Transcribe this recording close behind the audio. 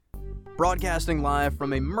Broadcasting live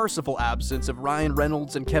from a merciful absence of Ryan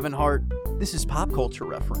Reynolds and Kevin Hart, this is Pop Culture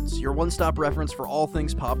Reference, your one-stop reference for all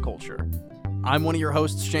things pop culture. I'm one of your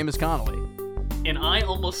hosts, Seamus Connolly. And I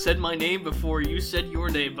almost said my name before you said your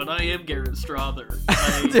name, but I am Garrett Strother.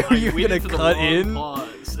 Were you gonna cut in?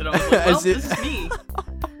 Pause, and I was like, well, this is me.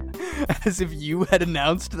 As if you had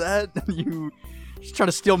announced that? You just trying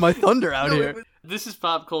to steal my thunder out here. This is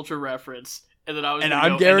Pop Culture Reference. And then I was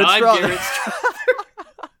I'm Garrett Strother.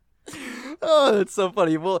 Oh, that's so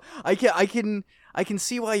funny. Well, I can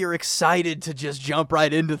see why you're excited to just jump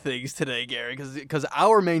right into things today, Gary, because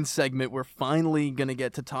our main segment, we're finally going to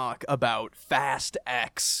get to talk about Fast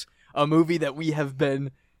X, a movie that we have been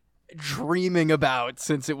dreaming about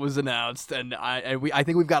since it was announced, and I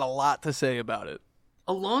think we've got a lot to say about it.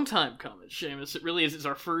 A long time coming, Seamus. It really is. It's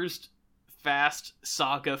our first Fast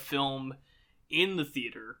saga film in the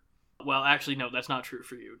theater. Well, actually, no, that's not true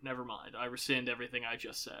for you. Never mind. I rescind everything I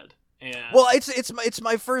just said. And... Well, it's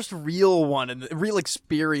my first real one and real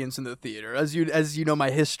experience in the theater. As you know, my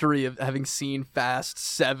history of having seen Fast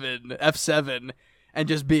 7, F7, and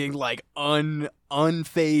just being like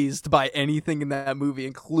unfazed by anything in that movie,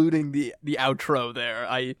 including the outro there.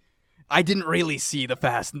 I didn't really see the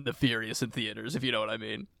Fast and the Furious in theaters, if you know what I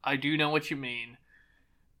mean. I do know what you mean.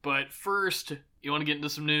 But first, you want to get into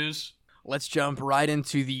some news? Let's jump right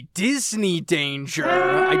into the Disney danger.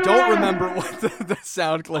 I don't remember what the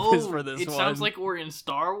sound clip is for this one. It sounds like we're in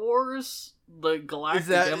Star Wars. The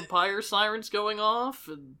Galactic Empire sirens going off.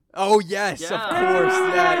 And... Oh, yes, yeah. Of course.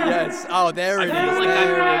 Yeah, yes. Oh, there it is. I feel like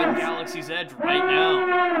I'm at Galaxy's Edge right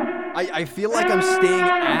now. I feel like I'm staying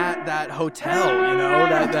at that hotel, you know,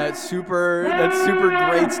 that super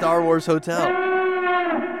great Star Wars hotel.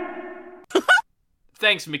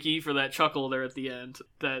 Thanks, Mickey, for that chuckle there at the end.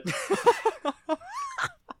 That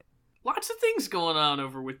lots of things going on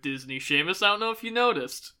over with Disney, Seamus. I don't know if you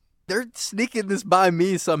noticed. They're sneaking this by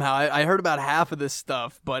me somehow. I heard about half of this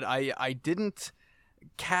stuff, but I didn't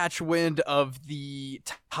catch wind of the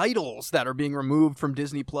titles that are being removed from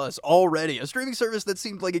Disney Plus already. A streaming service that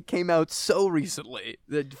seemed like it came out so recently,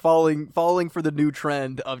 that falling for the new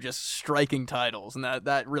trend of just striking titles, and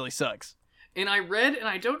that really sucks. And I read, and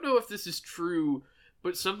I don't know if this is true,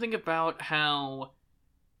 but something about how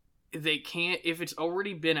they can't, if it's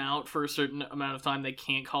already been out for a certain amount of time, they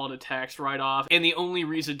can't call it a tax write-off. And the only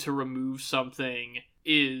reason to remove something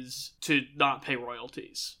is to not pay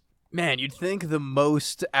royalties. Man, you'd think the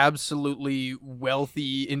most absolutely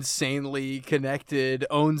wealthy, insanely connected,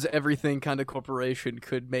 owns everything kind of corporation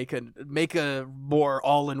could make a more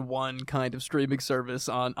all-in-one kind of streaming service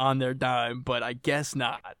on their dime, but I guess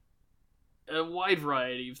not. A wide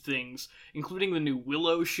variety of things, including the new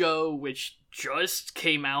Willow show, which just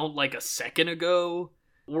came out like a second ago.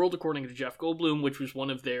 World According to Jeff Goldblum, which was one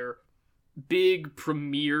of their big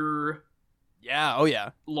premiere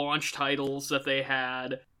launch titles that they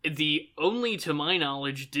had. The only, to my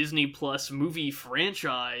knowledge, Disney Plus movie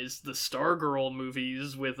franchise, the Stargirl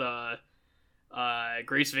movies with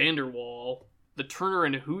Grace VanderWaal, the Turner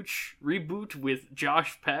and Hooch reboot with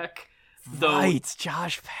Josh Peck.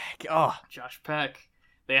 Josh Peck. Oh, Josh Peck.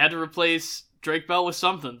 They had to replace Drake Bell with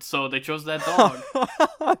something, so they chose that dog.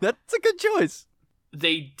 That's a good choice.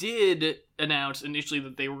 They did announce initially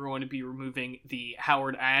that they were going to be removing the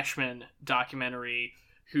Howard Ashman documentary,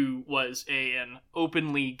 who was an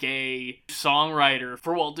openly gay songwriter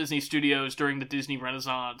for Walt Disney Studios during the Disney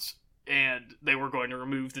Renaissance, and they were going to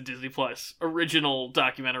remove the Disney Plus original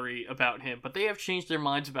documentary about him, but they have changed their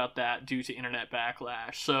minds about that due to internet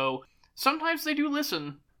backlash, so... Sometimes they do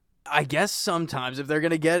listen. I guess sometimes, if they're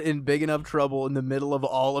going to get in big enough trouble in the middle of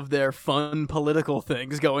all of their fun political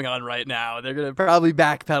things going on right now, they're going to probably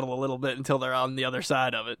backpedal a little bit until they're on the other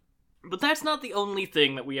side of it. But that's not the only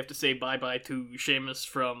thing that we have to say bye-bye to Seamus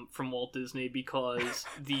from Walt Disney, because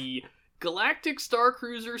the Galactic Star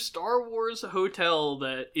Cruiser Star Wars hotel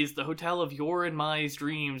that is the hotel of your and my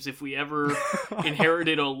dreams if we ever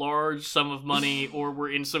inherited a large sum of money or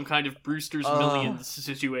were in some kind of Brewster's Millions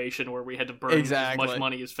situation where we had to burn as much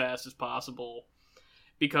money as fast as possible.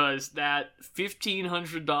 Because that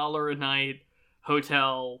 $1,500 a night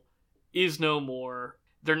hotel is no more.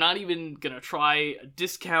 They're not even going to try a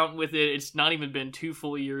discount with it. It's not even been 2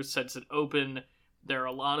 full years since it opened. There are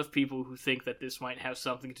a lot of people who think that this might have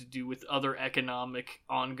something to do with other economic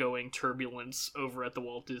ongoing turbulence over at the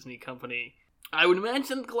Walt Disney Company. I would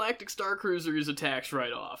imagine Galactic Star Cruiser is a tax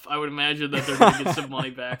write-off. I would imagine that they're going to get some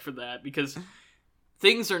money back for that, because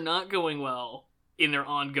things are not going well in their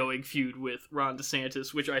ongoing feud with Ron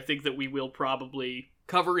DeSantis, which I think that we will probably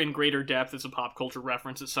cover in greater depth as a pop culture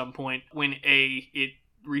reference at some point when it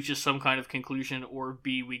reaches some kind of conclusion, or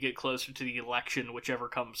B, we get closer to the election, whichever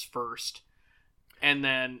comes first. And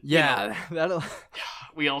then, that'll...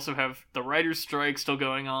 we also have the writer's strike still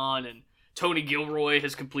going on, and Tony Gilroy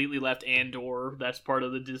has completely left Andor. That's part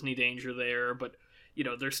of the Disney danger there, but,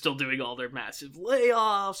 they're still doing all their massive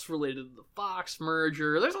layoffs related to the Fox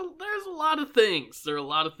merger. There's a lot of things. There are a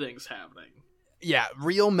lot of things happening. Yeah,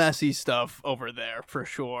 real messy stuff over there, for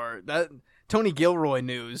sure. That Tony Gilroy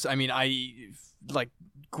news,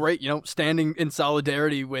 great, standing in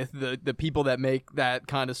solidarity with the people that make that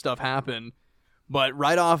kind of stuff happen. But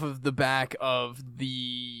right off of the back of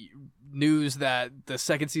the news that the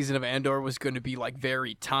second season of Andor was going to be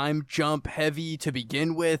very time jump heavy to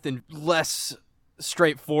begin with and less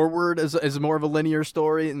straightforward as more of a linear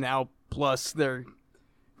story, and now plus they're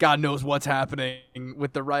God knows what's happening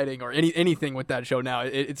with the writing or anything with that show now.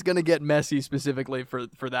 It's going to get messy specifically for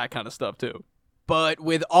that kind of stuff too. But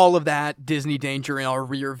with all of that Disney danger in our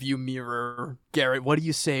rear view mirror, Garrett, what do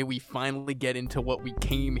you say we finally get into what we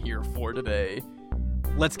came here for today?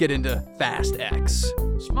 Let's get into Fast X.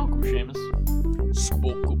 Smoke 'em, Seamus.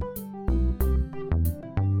 Smoke 'em.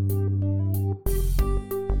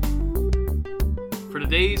 For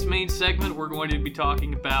today's main segment, we're going to be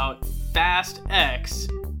talking about Fast X,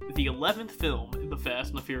 the 11th film in the Fast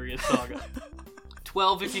and the Furious saga.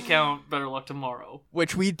 12 if you count Better Luck Tomorrow.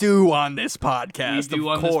 Which we do on this podcast, We do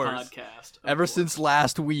of on course. this podcast. Ever since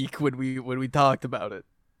last week when we talked about it.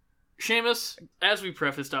 Seamus, as we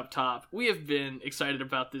prefaced up top, we have been excited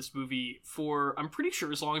about this movie for, I'm pretty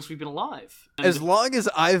sure, as long as we've been alive. And as long as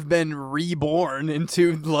I've been reborn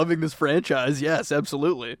into loving this franchise, yes,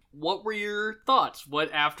 absolutely. what were your thoughts?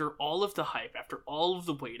 What, after all of the hype, after all of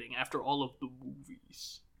the waiting, after all of the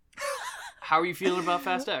movies, how are you feeling about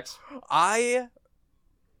Fast X? I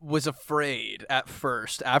was afraid at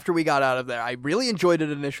first, after we got out of there. I really enjoyed it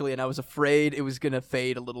initially, and I was afraid it was going to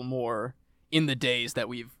fade a little more in the days that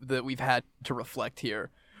we've had to reflect here.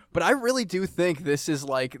 But I really do think this is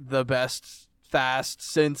the best Fast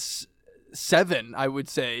since 7, I would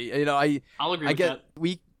say. I'll agree with that.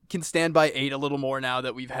 We can stand by 8 a little more now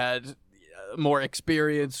that we've had more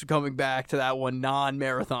experience coming back to that one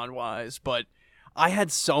non-marathon wise, but I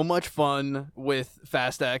had so much fun with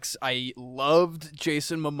Fast X. I loved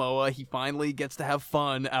Jason Momoa. He finally gets to have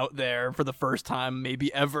fun out there for the first time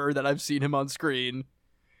maybe ever that I've seen him on screen.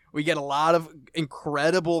 We get a lot of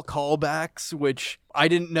incredible callbacks, which I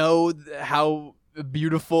didn't know how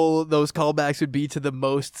beautiful those callbacks would be to the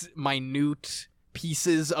most minute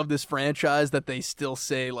pieces of this franchise, that they still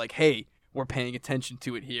say, hey, we're paying attention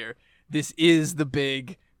to it here. This is the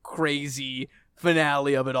big, crazy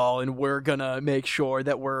finale of it all, and we're gonna make sure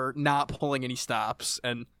that we're not pulling any stops.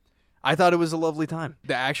 And I thought it was a lovely time.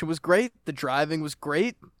 The action was great. The driving was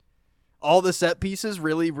great. All the set pieces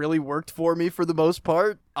really, really worked for me for the most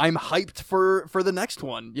part. I'm hyped for the next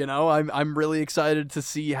one. I'm really excited to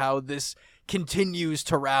see how this continues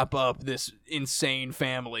to wrap up this insane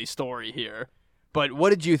family story here. But what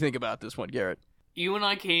did you think about this one, Garrett? You and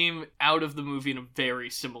I came out of the movie in a very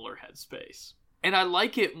similar headspace. And I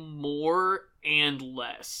like it more and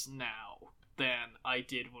less now than I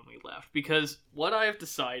did when we left. Because what I have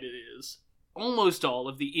decided is almost all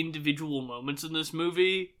of the individual moments in this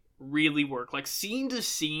movie really work. Scene to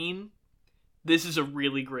scene, this is a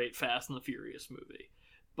really great Fast and the Furious movie.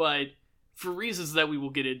 But for reasons that we will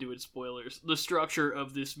get into in spoilers, the structure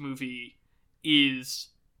of this movie is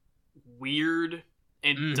weird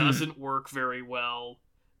and doesn't work very well.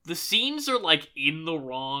 The scenes are in the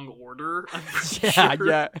wrong order. I'm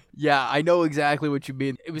sure. Yeah. I know exactly what you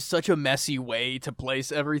mean. It was such a messy way to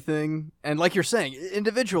place everything. And like you're saying,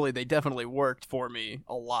 individually, they definitely worked for me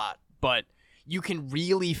a lot. But you can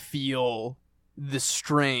really feel the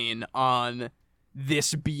strain on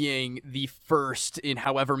this being the first in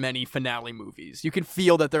however many finale movies. You can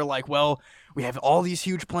feel that they're well, we have all these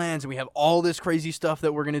huge plans and we have all this crazy stuff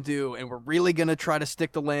that we're going to do, and we're really going to try to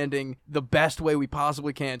stick the landing the best way we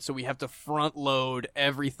possibly can, so we have to front load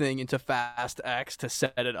everything into Fast X to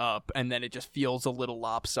set it up, and then it just feels a little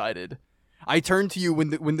lopsided. I turned to you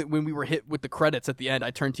when we were hit with the credits at the end. I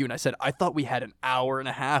turned to you and I said, I thought we had an hour and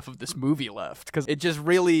a half of this movie left, because it just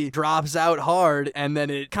really drops out hard, and then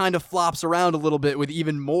it kind of flops around a little bit with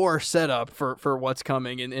even more setup for what's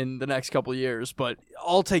coming in the next couple of years. But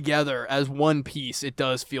altogether, as one piece, it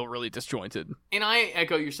does feel really disjointed. And I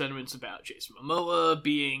echo your sentiments about Jason Momoa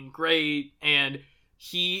being great, and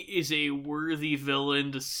he is a worthy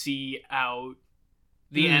villain to see out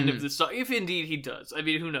the end of this song, if indeed he does. I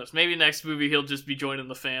mean, who knows? Maybe next movie he'll just be joining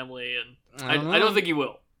the family, and I don't think he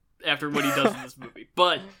will after what he does in this movie.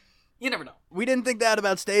 But you never know. We didn't think that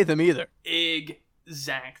about Statham either.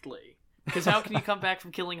 Exactly. Because how can you come back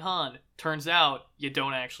from killing Han? Turns out, you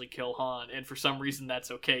don't actually kill Han, and for some reason that's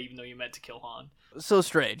okay, even though you meant to kill Han. So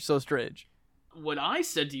strange, so strange. What I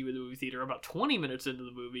said to you in the movie theater about 20 minutes into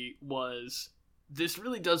the movie was, this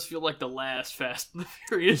really does feel like the last Fast and the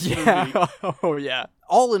Furious movie. Oh, yeah.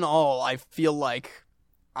 All in all, I feel like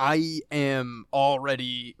I am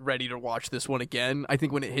already ready to watch this one again. I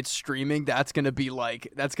think when it hits streaming, that's going to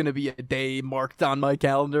be a day marked on my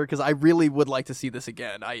calendar, because I really would like to see this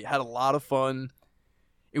again. I had a lot of fun.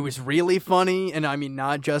 It was really funny, and I mean,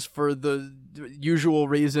 not just for the usual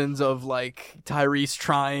reasons of, like, Tyrese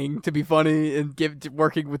trying to be funny and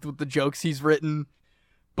working with the jokes he's written,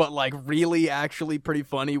 but, like, really actually pretty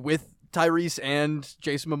funny with Tyrese and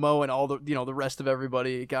Jason Momoa and all the rest of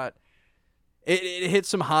everybody. It hit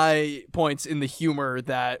some high points in the humor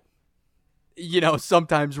that,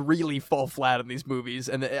 sometimes really fall flat in these movies,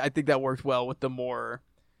 and I think that worked well with the more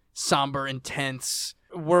somber, intense,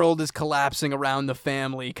 world is collapsing around the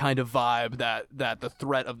family kind of vibe that the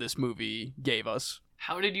threat of this movie gave us.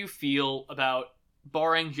 How did you feel about,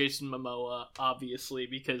 barring Jason Momoa, obviously,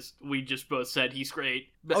 because we just both said he's great,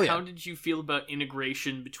 but how did you feel about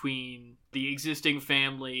integration between the existing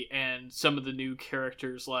family and some of the new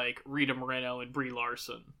characters like Rita Moreno and Brie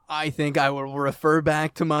Larson? I think I will refer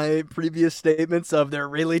back to my previous statements of they're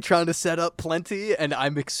really trying to set up plenty, and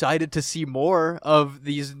I'm excited to see more of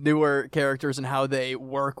these newer characters and how they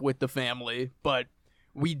work with the family, but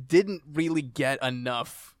we didn't really get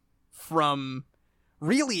enough from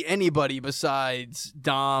really anybody besides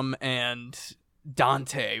Dom and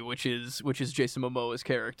Dante, which is Jason Momoa's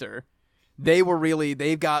character.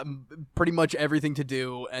 They've got pretty much everything to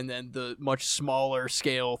do, and then the much smaller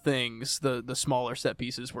scale things, the smaller set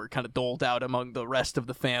pieces were kind of doled out among the rest of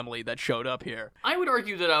the family that showed up here. I would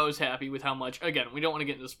argue that I was happy with how much, again, we don't want to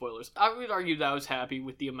get into spoilers, I would argue that I was happy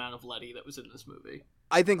with the amount of Letty that was in this movie.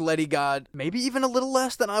 I think Letty got maybe even a little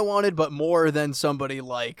less than I wanted, but more than somebody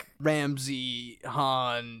like Ramsey,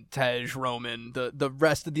 Han, Tej, Roman, the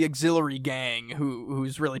rest of the auxiliary gang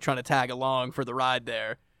who's really trying to tag along for the ride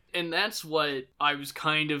there. And that's what I was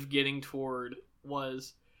kind of getting toward,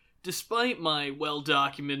 was, despite my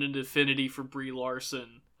well-documented affinity for Brie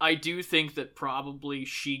Larson, I do think that probably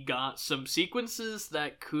she got some sequences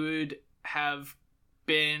that could have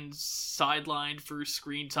been sidelined for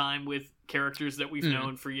screen time with characters that we've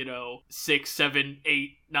known for 6, 7,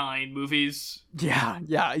 8, 9 movies. Yeah,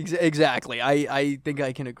 exactly. I think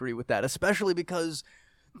I can agree with that, especially because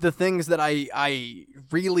the things that I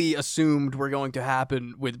really assumed were going to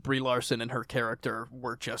happen with Brie Larson and her character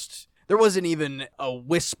were just, there wasn't even a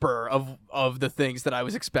whisper of the things that I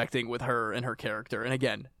was expecting with her and her character. And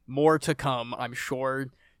again, more to come. I'm sure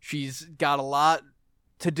she's got a lot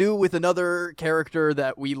to do with another character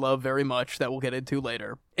that we love very much that we'll get into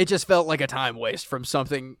later. It just felt like a time waste from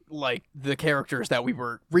something like the characters that we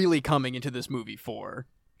were really coming into this movie for.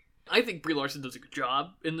 I think Brie Larson does a good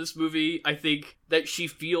job in this movie. I think that she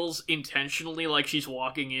feels intentionally like she's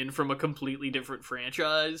walking in from a completely different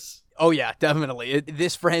franchise. Oh yeah, definitely.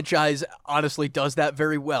 This franchise honestly does that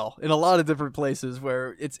very well in a lot of different places,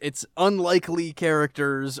 where it's unlikely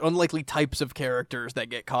characters, unlikely types of characters that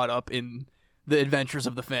get caught up in the adventures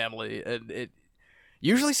of the family, and it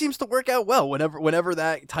usually seems to work out well whenever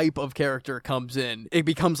that type of character comes in. It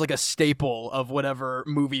becomes like a staple of whatever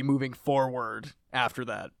movie moving forward after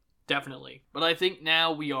that. Definitely. But I think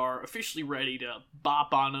now we are officially ready to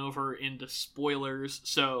bop on over into spoilers.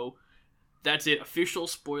 So that's it. Official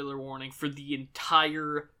spoiler warning for the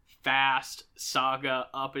entire Fast saga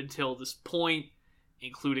up until this point,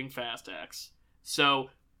 including Fast X. So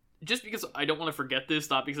just because I don't want to forget this,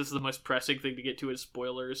 not because this is the most pressing thing to get to as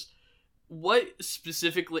spoilers, what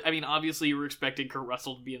specifically, I mean, obviously you were expecting Kurt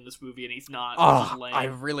Russell to be in this movie and he's not. Oh, I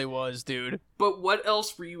really was, dude. But what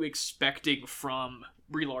else were you expecting from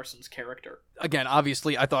Brie Larson's character? Again,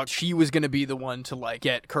 obviously, I thought she was going to be the one to, like,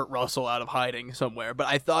 get Kurt Russell out of hiding somewhere, but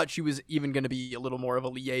I thought she was even going to be a little more of a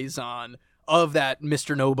liaison of that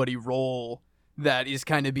Mr. Nobody role that is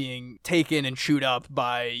kind of being taken and chewed up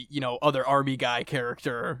by, other army guy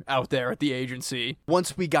character out there at the agency.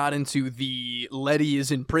 Once we got into the Letty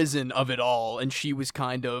is in prison of it all, and she was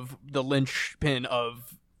kind of the linchpin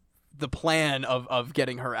of the plan of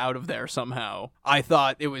getting her out of there somehow, I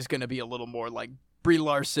thought it was going to be a little more like Brie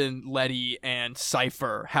Larson, Letty, and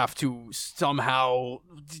Cypher have to somehow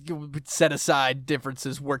set aside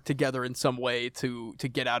differences, work together in some way to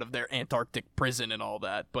get out of their Antarctic prison and all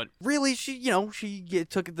that. But really, she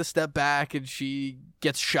took the step back, and she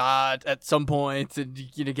gets shot at some point, and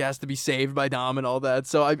has to be saved by Dom and all that.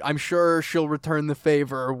 So I'm sure she'll return the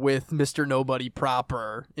favor with Mr. Nobody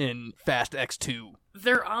proper in Fast X2.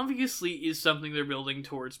 There obviously is something they're building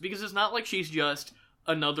towards, because it's not like she's just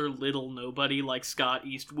another little nobody like Scott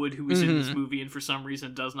Eastwood, who is in this movie and for some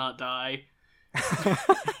reason does not die.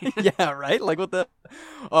 Yeah, right? Like, what the...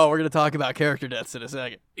 Oh, we're going to talk about character deaths in a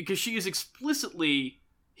second. Because she is explicitly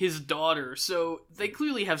his daughter, so they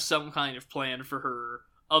clearly have some kind of plan for her,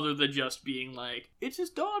 other than just being like, it's his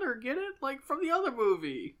daughter, get it? Like, from the other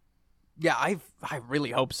movie. Yeah, I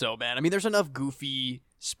really hope so, man. I mean, there's enough goofy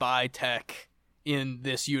spy tech in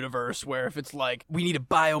this universe where if it's like, we need a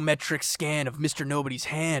biometric scan of Mr. Nobody's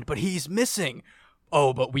hand, but he's missing.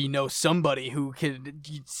 Oh, but we know somebody who could,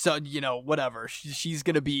 whatever. She's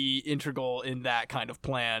going to be integral in that kind of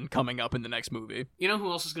plan coming up in the next movie. You know who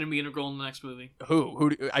else is going to be integral in the next movie?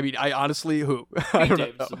 Who? I mean, I honestly, who? Pete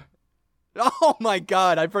Davidson. Oh my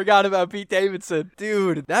God, I forgot about Pete Davidson.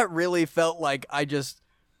 Dude, that really felt like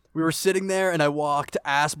we were sitting there and I walked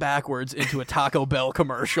ass backwards into a Taco Bell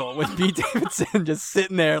commercial with Pete Davidson just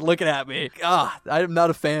sitting there looking at me. I'm not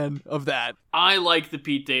a fan of that. I like the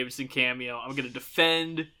Pete Davidson cameo. I'm going to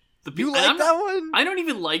defend the Pete. You like that one? I don't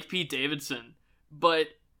even like Pete Davidson, but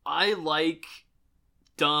I like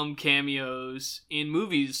dumb cameos in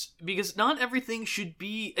movies because not everything should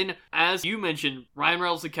be, and as you mentioned, Ryan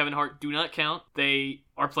Reynolds and Kevin Hart do not count. They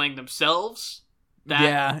are playing themselves.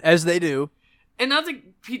 Yeah, as they do. And not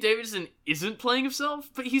that Pete Davidson isn't playing himself,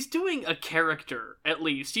 but he's doing a character, at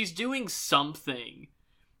least. He's doing something.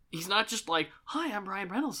 He's not just like, hi, I'm Ryan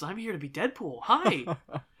Reynolds, I'm here to be Deadpool, hi.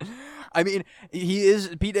 I mean,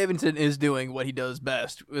 Pete Davidson is doing what he does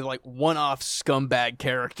best, with like one-off scumbag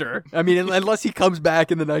character. I mean, unless he comes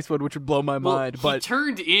back in the next one, which would blow my mind. He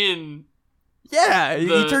turned in... Yeah, he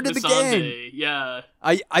turned in the gang. Yeah.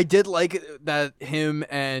 I did like that him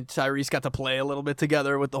and Tyrese got to play a little bit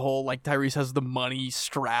together with the whole, like, Tyrese has the money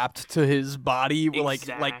strapped to his body,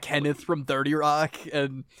 exactly. like Kenneth from 30 Rock,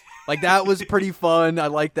 and like that was pretty fun. I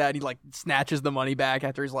like that. He like snatches the money back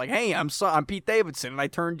after he's like, "Hey, I'm Pete Davidson, and I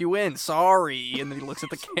turned you in. Sorry." And then he looks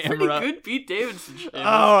at the camera. Pretty good Pete Davidson shit. Oh,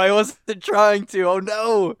 I wasn't trying to. Oh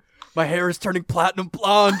no, my hair is turning platinum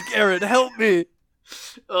blonde. Garrett, help me.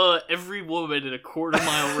 Every woman in a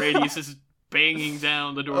quarter-mile radius is banging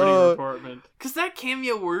down the door to your apartment. Because that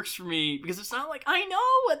cameo works for me, because it's not like, I know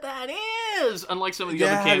what that is! Unlike some of the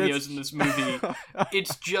other cameos in this movie.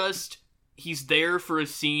 It's just, he's there for a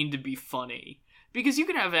scene to be funny. Because you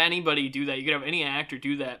can have anybody do that, you can have any actor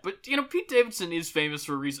do that, but, Pete Davidson is famous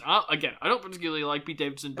for a reason. Again, I don't particularly like Pete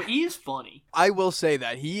Davidson, but he is funny. I will say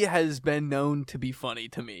that. He has been known to be funny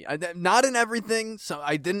to me. Not in everything, so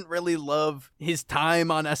I didn't really love his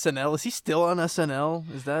time on SNL. Is he still on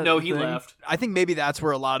SNL? Is that No, he left. I think maybe that's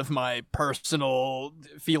where a lot of my personal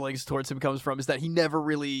feelings towards him comes from, is that he never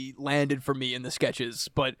really landed for me in the sketches,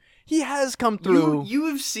 but he has come through. You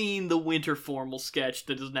have seen the winter formal sketch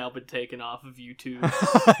that has now been taken off of YouTube.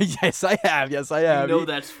 Yes, I have. You know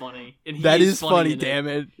that's funny. And that is funny, damn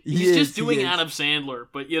it. He's just doing Adam Sandler,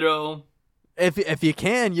 but if you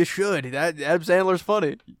can, you should. That Adam Sandler's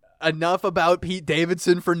funny. Enough about Pete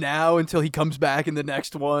Davidson for now until he comes back in the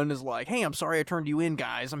next one is like, hey, I'm sorry I turned you in,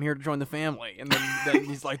 guys. I'm here to join the family. And then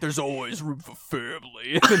he's like, there's always room for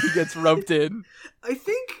family. And then he gets roped in. I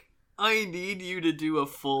think I need you to do a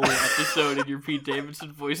full episode in your Pete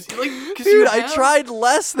Davidson voice. Dude, I tried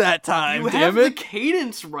less that time, damn it. You have the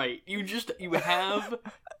cadence right. You have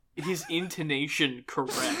his intonation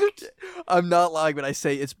correct. I'm not lying when I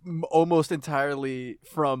say it's almost entirely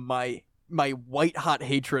from my white hot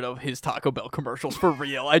hatred of his Taco Bell commercials, for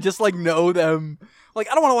real. I just know them. I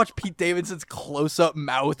don't want to watch Pete Davidson's close-up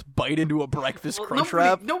mouth bite into a breakfast crunch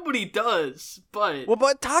wrap. Nobody does, but... Well,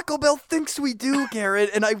 but Taco Bell thinks we do, Garrett,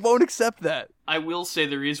 and I won't accept that. I will say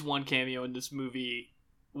there is one cameo in this movie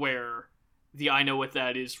where the I know what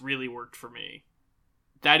that is really worked for me.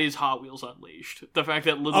 That is Hot Wheels Unleashed. The fact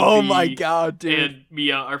that Little my God, dude. And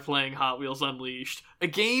Mia are playing Hot Wheels Unleashed. A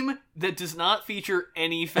game that does not feature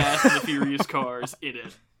any Fast and the Furious cars in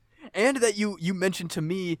it. And that you mentioned to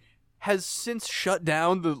me has since shut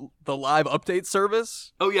down the live update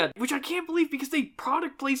service. Oh yeah, which I can't believe because they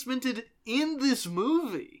product placemented in this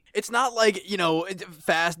movie. It's not like,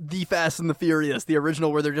 the Fast and the Furious, the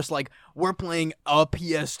original, where they're just like, we're playing a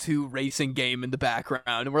PS2 racing game in the background,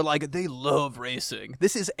 and we're like, they love racing.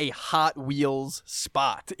 This is a Hot Wheels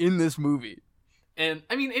spot in this movie. And,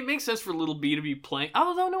 I mean, it makes sense for Little B to be playing...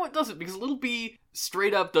 Although, no, it doesn't, because Little B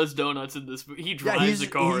straight up does donuts in this movie. He drives a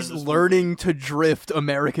car in this movie. He's learning to drift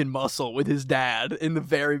American Muscle with his dad in the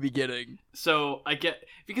very beginning. So,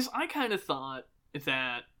 because I kind of thought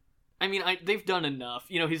that... I mean, they've done enough.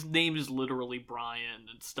 You know, his name is literally Brian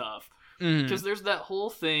and stuff. Because there's that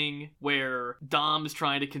whole thing where Dom is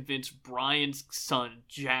trying to convince Brian's son,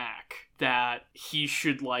 Jack, that he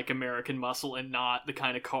should like American Muscle and not the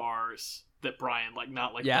kind of cars that Brian like,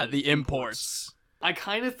 not like the imports. I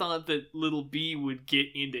kind of thought that Little B would get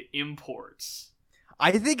into imports.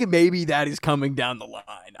 I think maybe that is coming down the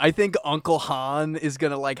line. I think Uncle Han is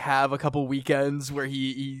gonna like have a couple weekends where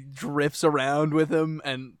he drifts around with him,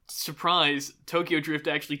 and surprise, Tokyo Drift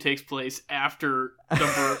actually takes place after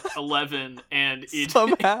number 11, and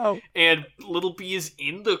somehow and Little B is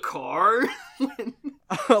in the car.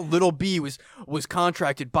 Little B was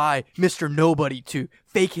contracted by Mr. Nobody to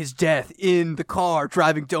fake his death in the car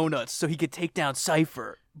driving donuts so he could take down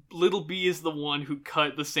Cypher. Little B is the one who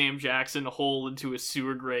cut the Sam Jackson hole into a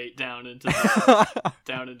sewer grate down into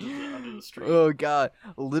the under the street. Oh god,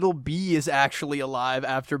 Little B is actually alive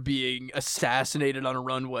after being assassinated on a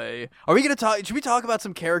runway. Are we gonna talk? Should we talk about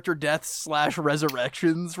some character deaths /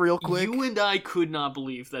 resurrections real quick? You and I could not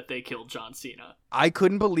believe that they killed John Cena. I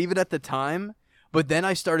couldn't believe it at the time, but then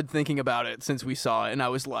I started thinking about it since we saw it, and I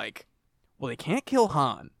was like, well, they can't kill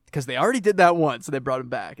Han because they already did that once, and they brought him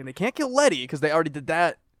back, and they can't kill Letty because they already did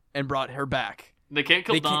that and brought her back. They can't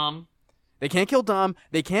kill Dom. They can't kill Dom.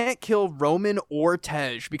 They can't kill Roman or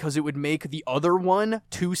Tej because it would make the other one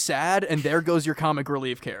too sad, and there goes your comic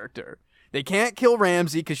relief character. They can't kill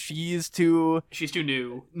Ramsey because she's too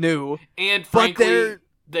new. And frankly,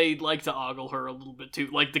 they like to ogle her a little bit too.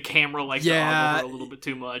 Like, the camera likes to ogle her a little bit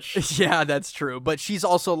too much. Yeah, that's true. But she's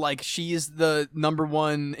also, like, she's the number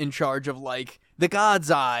one in charge of, like, the God's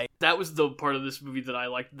Eye. That was the part of this movie that I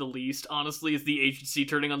liked the least, honestly, is the agency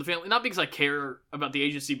turning on the family. Not because I care about the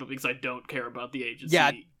agency, but because I don't care about the agency.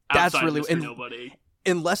 Yeah, that's really... Mr. Nobody.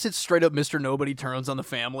 Unless it's straight up Mr. Nobody turns on the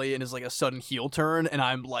family and is like a sudden heel turn, and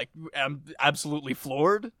I'm absolutely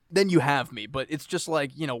floored, then you have me. But it's just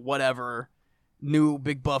like, you know, whatever... New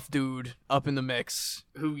big buff dude up in the mix.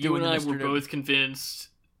 Who you and I were both convinced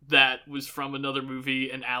that was from another movie,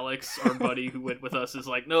 and Alex, our buddy who went with us, is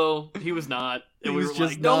like, no, he was not. And we were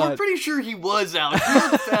like, no, we're pretty sure he was, Alex. We're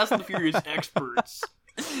the Fast and the Furious experts.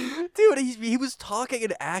 Dude, he was talking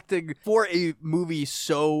and acting for a movie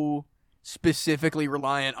so specifically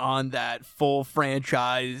reliant on that full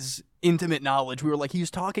franchise intimate knowledge. We were like, he was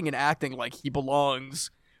talking and acting like he belongs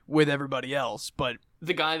with everybody else, but...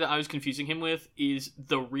 The guy that I was confusing him with is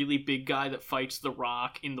the really big guy that fights The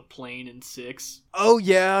Rock in the plane in 6. Oh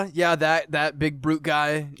yeah, that big brute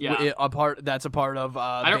guy. Yeah, that's a part of.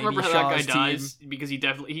 I don't remember how Shaw's that guy team. dies because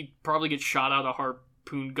he probably gets shot out a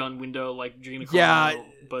harpoon gun window like Gina Carano. Yeah,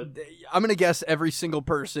 but I'm gonna guess every single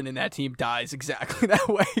person in that team dies exactly that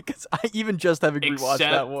way because I even just haven't rewatched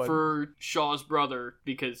that one. Except for Shaw's brother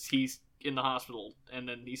because he's in the hospital and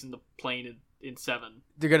then he's in the plane in 7.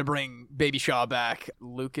 They're gonna bring Baby Shaw back.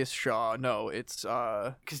 Lucas Shaw. No, it's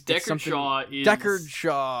because Deckard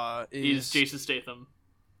Shaw is Jason Statham.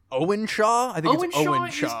 Owen Shaw? I think it's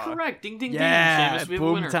Owen Shaw. Is correct. Ding ding yeah, ding.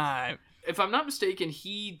 boom time. If I'm not mistaken,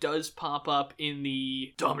 he does pop up in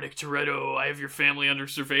the Dominic Toretto, I have your family under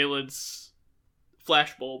surveillance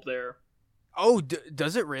flashbulb there. Oh,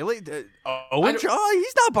 does it really? Owen Shaw?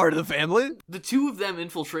 He's not part of the family. The two of them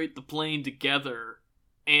infiltrate the plane together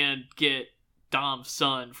and get Dom's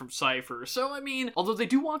son from Cypher. So, I mean, although they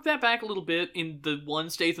do walk that back a little bit in the one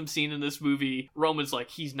Statham scene in this movie, Roman's like,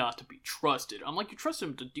 he's not to be trusted. I'm like, you trust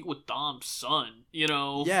him to deal with Dom's son, you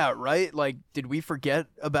know? Yeah, right? Like, did we forget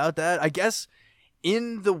about that? I guess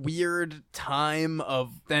in the weird time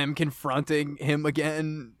of them confronting him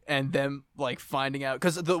again and them, like, finding out,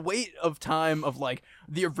 because the weight of time of, like,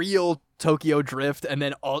 the real Tokyo Drift and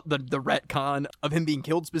then all the retcon of him being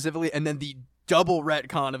killed specifically and then the double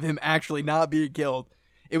retcon of him actually not being killed.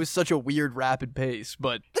 It was such a weird rapid pace,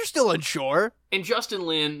 but they're still unsure. And Justin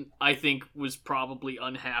Lin, I think, was probably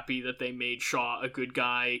unhappy that they made Shaw a good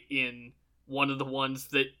guy in one of the ones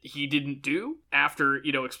that he didn't do after,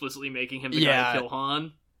 you know, explicitly making him the guy to kill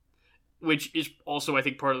Han. Which is also, I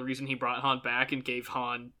think, part of the reason he brought Han back and gave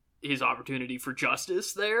Han his opportunity for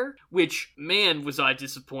justice there. Which, man, was I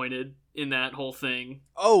disappointed in that whole thing.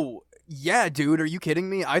 Oh, yeah, dude, are you kidding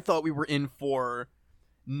me? I thought we were in for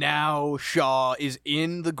now Shaw is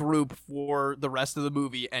in the group for the rest of the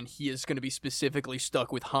movie, and he is going to be specifically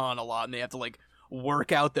stuck with Han a lot, and they have to, like,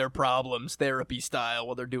 work out their problems therapy style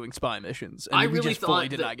while they're doing spy missions. And I we really just thought fully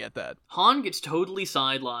did that not get that. Han gets totally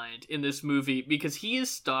sidelined in this movie because he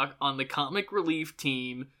is stuck on the comic relief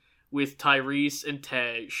team with Tyrese and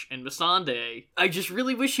Tej and Missandei. I just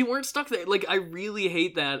really wish he weren't stuck there. Like, I really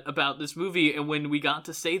hate that about this movie, and when we got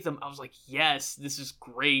to save them, I was like, yes, this is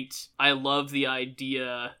great. I love the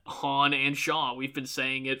idea, Han and Shaw. We've been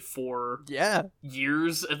saying it for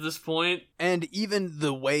years at this point. And even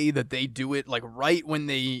the way that they do it, like, right when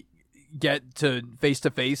they get to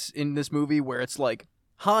face in this movie, where it's like,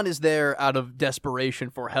 Han is there out of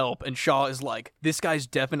desperation for help, and Shaw is like, this guy's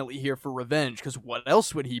definitely here for revenge, because what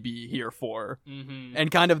else would he be here for? Mm-hmm.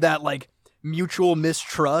 And kind of that, like, mutual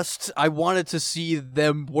mistrust. I wanted to see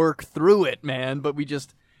them work through it, man, but we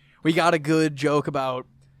got a good joke about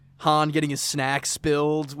Han getting his snacks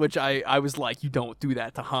spilled, which I was like, you don't do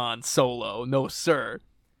that to Han Solo, no sir.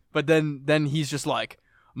 But then he's just like,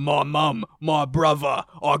 my mum, my brother,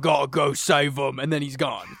 I gotta go save him, and then he's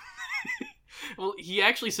gone. Well, he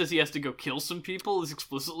actually says he has to go kill some people, is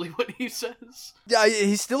explicitly what he says. Yeah,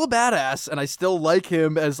 he's still a badass, and I still like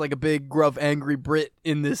him as like a big, gruff, angry Brit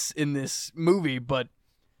in this movie, but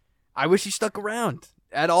I wish he stuck around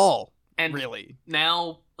at all, and really.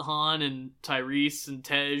 Now Han and Tyrese and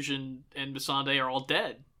Tej and Missandei are all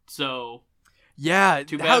dead, so... Yeah,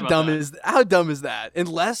 too bad how about dumb is that?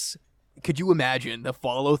 Unless, could you imagine the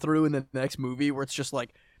follow-through in the next movie where it's just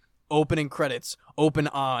like, opening credits, open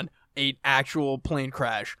on... an actual plane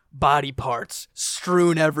crash, body parts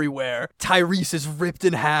strewn everywhere. Tyrese is ripped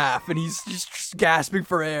in half, and he's just gasping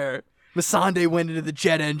for air. Missandei went into the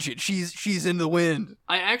jet engine. She's in the wind.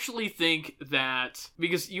 I actually think that,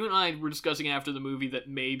 because you and I were discussing after the movie that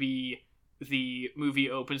maybe the movie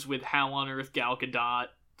opens with how on earth Gal Gadot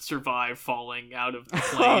survived falling out of the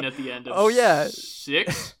plane at the end of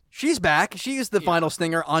 6. She's back. She is the final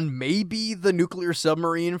stinger on maybe the nuclear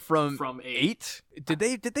submarine from 8. Did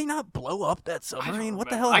they not blow up that submarine? What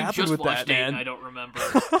the hell happened with that, man? I don't remember.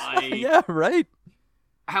 Yeah, right.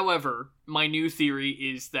 However, my new theory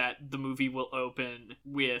is that the movie will open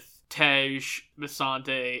with Tej,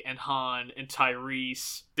 Missandei, and Han and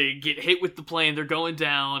Tyrese. They get hit with the plane. They're going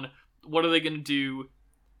down. What are they going to do?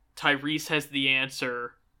 Tyrese has the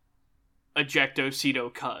answer. Ejecto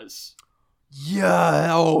Cedo cuz.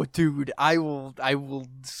 Yeah, oh dude, I will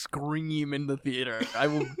scream in the theater. I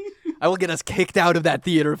will get us kicked out of that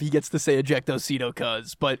theater if he gets to say Ejecto Cedo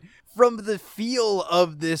cuz. But from the feel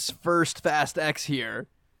of this first Fast X here,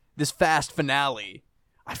 this fast finale,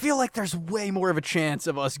 I feel like there's way more of a chance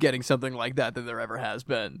of us getting something like that than there ever has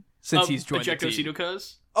been since he's joined the team. Ejecto Cedo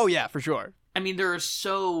cuz? Oh yeah, for sure. I mean, there are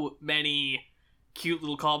so many cute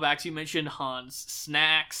little callbacks. You mentioned Han's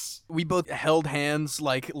snacks. We both held hands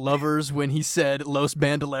like lovers when he said Los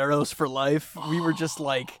Bandoleros for life. We were just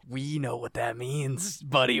like, we know what that means,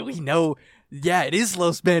 buddy. We know. Yeah, it is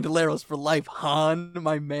Los Bandoleros for life, Han,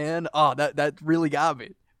 my man. Oh, that really got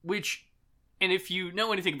me. Which, and if you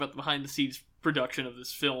know anything about the behind-the-scenes production of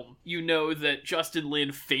this film, you know that Justin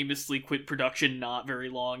Lin famously quit production not very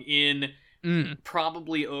long in...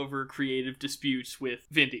 probably over creative disputes with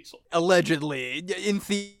Vin Diesel. Allegedly. In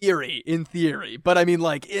theory. But I mean,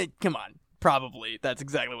 like, come on. Probably. That's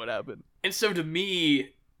exactly what happened. And so to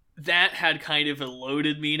me, that had kind of a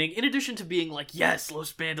loaded meaning, in addition to being like, yes,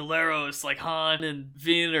 Los Bandoleros, like Han and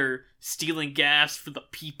Vin are stealing gas for the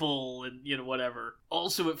people and, you know, whatever.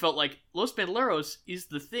 Also, it felt like Los Bandoleros is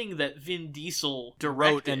the thing that Vin Diesel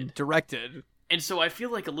wrote and directed. And so I feel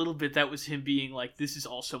like a little bit that was him being like, this is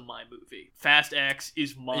also my movie. Fast X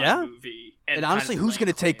is my movie. And honestly, who's going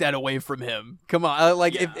to take that away from him? Come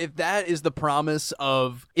on. If that is the promise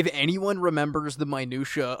of... If anyone remembers the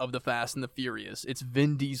minutia of the Fast and the Furious, it's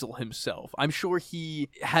Vin Diesel himself. I'm sure he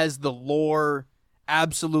has the lore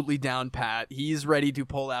absolutely down pat. He's ready to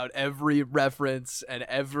pull out every reference and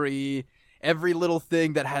every little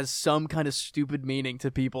thing that has some kind of stupid meaning to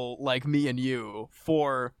people like me and you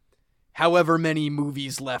for... however many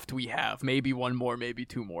movies left we have. Maybe one more, maybe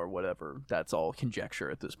two more, whatever. That's all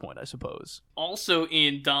conjecture at this point, I suppose. Also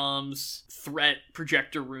in Dom's threat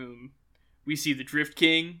projector room, we see the Drift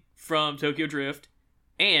King from Tokyo Drift,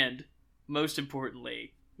 and, most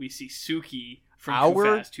importantly, we see Suki from Too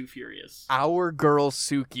Fast, Too Furious. Our girl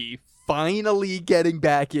Suki finally getting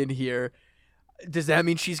back in here. Does that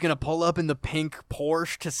mean she's gonna pull up in the pink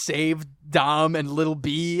Porsche to save Dom and Little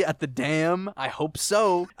B at the dam? I hope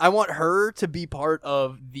so. I want her to be part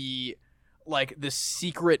of the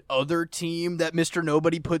secret other team that Mr.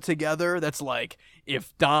 Nobody put together. That's like,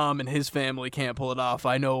 if Dom and his family can't pull it off,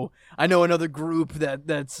 I know another group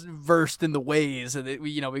that's versed in the ways, and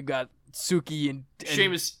we've got Suki and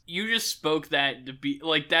Seamus, you just spoke that to be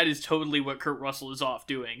like that is totally what Kurt Russell is off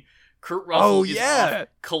doing. Kurt Russell is off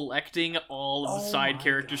collecting all of the side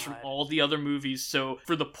characters from all the other movies. So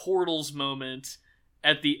for the Portals moment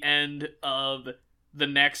at the end of the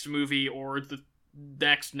next movie or the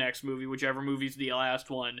next movie, whichever movie's the last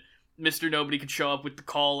one, Mr. Nobody could show up with the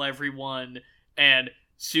call everyone, and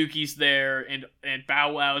Suki's there, and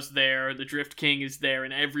Bow Wow's there, the Drift King is there,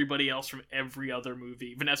 and everybody else from every other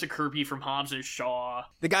movie. Vanessa Kirby from Hobbs and Shaw.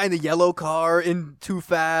 The guy in the yellow car in Too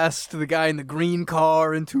Fast. The guy in the green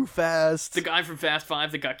car in Too Fast. The guy from Fast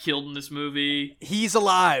 5 that got killed in this movie. He's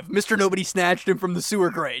alive. Mr. Nobody snatched him from the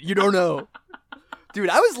sewer grate. You don't know. Dude,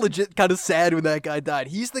 I was legit kind of sad when that guy died.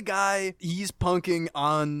 He's the guy, he's punking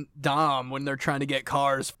on Dom when they're trying to get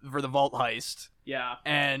cars for the vault heist. Yeah.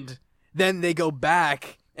 And then they go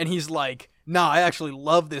back, and he's like, nah, I actually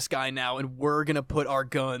love this guy now, and we're going to put our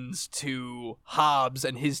guns to Hobbs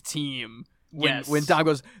and his team. When Dom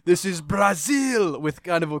goes, this is Brazil, with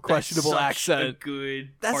kind of a questionable accent.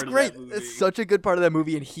 That's great. Of that movie. It's such a good part of that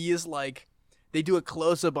movie, and he is like, they do a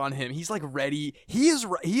close-up on him. He's like ready. He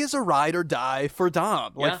is a ride or die for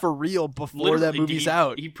Dom, like for real, before literally, that movie's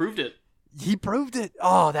out. He proved it. He proved it.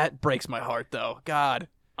 Oh, that breaks my heart, though. God.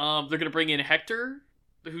 They're going to bring in Hector,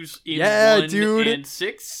 who's in 1 and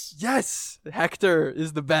 6. Yes, Hector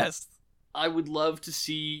is the best. I would love to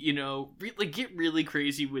see, get really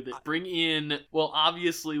crazy with it. Bring in, well,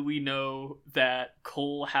 obviously we know that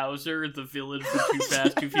Cole Hauser, the villain from Too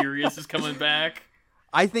Fast, Too Furious, is coming back.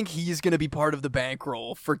 I think he's going to be part of the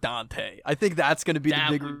bankroll for Dante. I think that's going to be the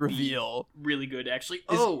big reveal. Really good, actually.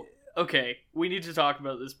 Okay. We need to talk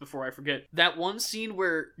about this before I forget. That one scene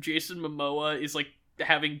where Jason Momoa is, like,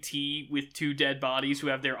 having tea with 2 dead bodies who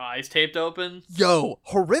have their eyes taped open. Yo,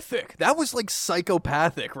 horrific. That was like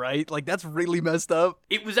psychopathic, right? Like that's really messed up.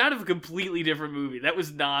 It was out of a completely different movie. That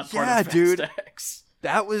was not part of Fast X.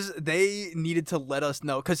 They needed to let us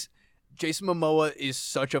know, because Jason Momoa is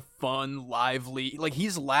such a fun, lively, like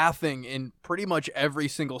he's laughing in pretty much every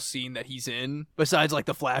single scene that he's in, besides like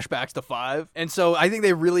the flashbacks to 5. And so I think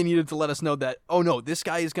they really needed to let us know that, oh no, this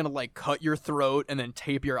guy is gonna like cut your throat and then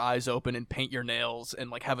tape your eyes open and paint your nails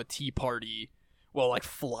and like have a tea party while like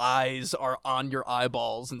flies are on your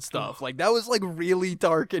eyeballs and stuff. Like that was like really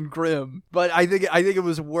dark and grim. But I think it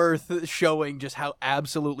was worth showing just how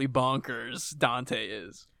absolutely bonkers Dante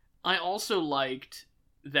is. I also liked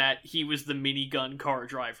that he was the minigun car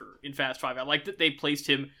driver in Fast 5. I like that they placed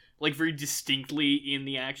him like very distinctly in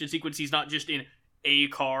the action sequence. He's not just in a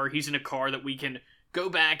car, he's in a car that we can go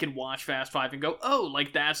back and watch Fast 5 and go, oh,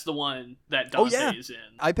 like that's the one that Dante is in.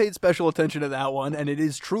 I paid special attention to that one, and it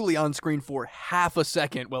is truly on screen for half a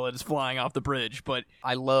second while it is flying off the bridge, but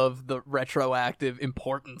I love the retroactive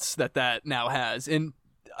importance that now has. And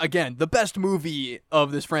again, the best movie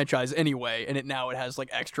of this franchise anyway, and it has like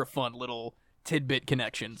extra fun little tidbit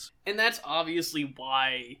connections. And that's obviously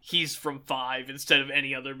why he's from 5 instead of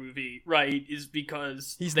any other movie, right? Is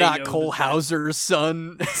because he's not Cole Hauser's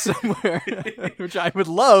son somewhere, which I would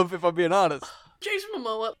love if I'm being honest. Jason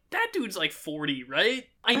Momoa, that dude's like 40, right?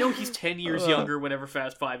 I know he's 10 years younger whenever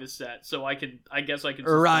Fast 5 is set, so I guess I can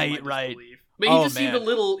right. Disbelief. But he seemed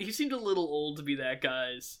a little old to be that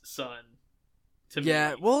guy's son.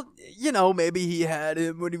 Yeah, well, maybe he had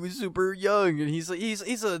him when he was super young, and he's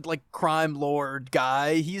a like crime lord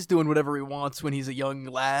guy. He's doing whatever he wants when he's a young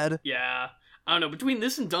lad. Yeah, I don't know. Between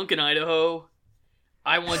this and Duncan, Idaho,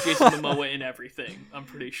 I want Jason Momoa in everything. I'm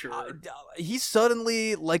pretty sure he's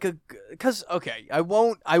suddenly like because I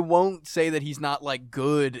won't say that he's not like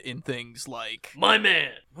good in things like My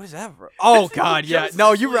Man. What is that? Oh God, yeah.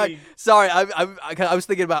 No, you're right. Sorry, I was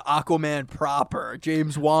thinking about Aquaman proper,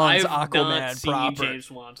 James Wan's Aquaman not seen proper. James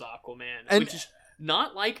Wan's Aquaman, which is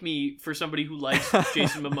not like me for somebody who likes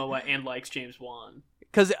Jason Momoa and likes James Wan.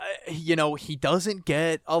 Because he doesn't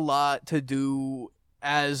get a lot to do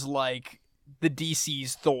as like the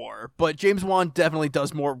DC's Thor, but James Wan definitely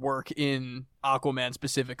does more work in Aquaman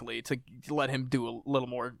specifically to let him do a little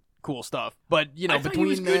more cool stuff. But I thought he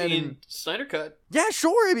was good in Snyder Cut. Yeah,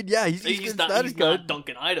 sure. I mean, yeah, he's not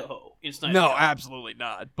Duncan Idaho in Snyder Cut. No, Cut. absolutely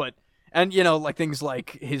not. But and like things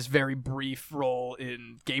like his very brief role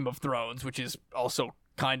in Game of Thrones, which is also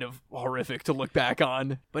kind of horrific to look back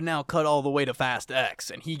on. But now cut all the way to Fast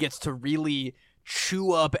X, and he gets to really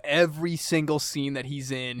chew up every single scene that he's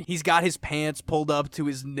in. He's got his pants pulled up to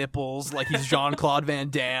his nipples like he's Jean-Claude Van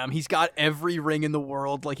Damme. He's got every ring in the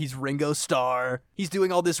world like he's Ringo Starr. He's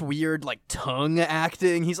doing all this weird like tongue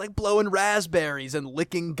acting. He's like blowing raspberries and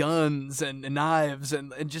licking guns and knives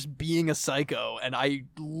and just being a psycho. And I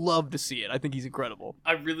love to see it. I think he's incredible.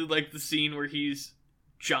 I really like the scene where he's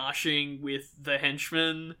joshing with the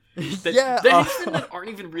henchmen. The henchmen that aren't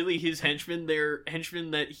even really his henchmen. They're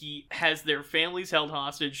henchmen that he has their families held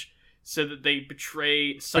hostage so that they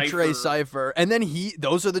betray Cypher. And then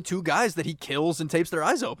those are the two guys that he kills and tapes their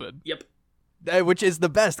eyes open. Yep. Which is the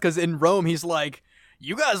best, because in Rome, he's like,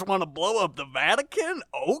 you guys want to blow up the Vatican?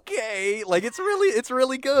 Okay. Like, it's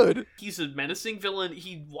really good. He's a menacing villain.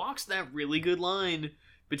 He walks that really good line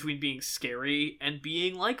between being scary and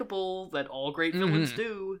being likable that all great villains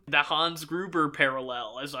do. The Hans Gruber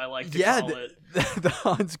parallel, as I like to call it. The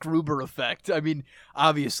Hans Gruber effect. I mean,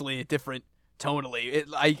 obviously, different tonally.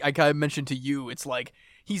 I kind of mentioned to you, it's like,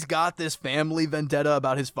 he's got this family vendetta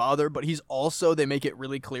about his father, but he's also, they make it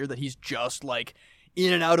really clear that he's just, like,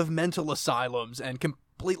 in and out of mental asylums and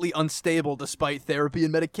completely unstable despite therapy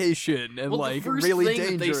and medication and like really dangerous. The first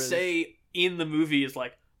thing that they say in the movie is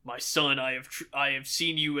like, "My son, I have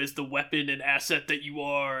seen you as the weapon and asset that you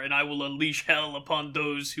are, and I will unleash hell upon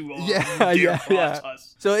those who are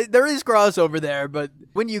us." So there is crossover there, but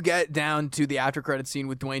when you get down to the after credit scene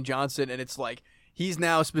with Dwayne Johnson, and it's like he's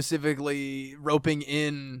now specifically roping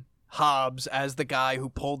in Hobbs as the guy who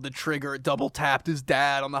pulled the trigger, double tapped his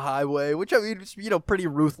dad on the highway, which, I mean, you know, pretty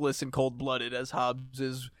ruthless and cold blooded as Hobbs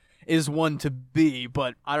is one to be.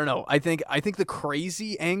 But I don't know. I think the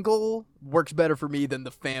crazy angle works better for me than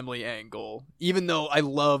the family angle, even though I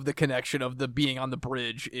love the connection of the being on the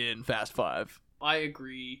bridge in Fast Five. I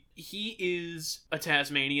agree. He is a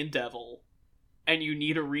Tasmanian devil, and you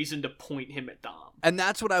need a reason to point him at Dom. And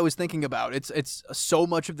that's what I was thinking about. It's so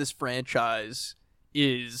much of this franchise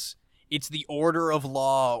it's the order of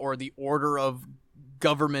law or the order of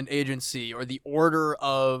government agency or the order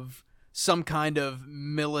of some kind of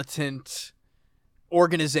militant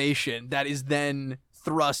organization that is then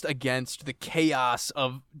thrust against the chaos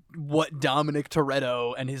of what Dominic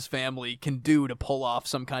Toretto and his family can do to pull off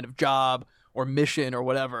some kind of job or mission or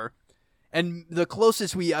whatever. And the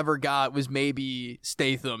closest we ever got was maybe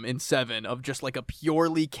Statham in Seven, of just like a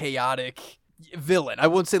purely chaotic villain. I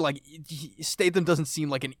won't say like Statham doesn't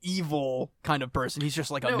seem like an evil kind of person. He's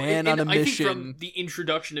just like a man on a mission. I think from the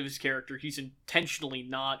introduction of his character, he's intentionally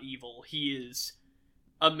not evil. He is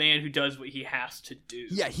a man who does what he has to do.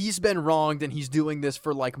 Yeah, he's been wronged and he's doing this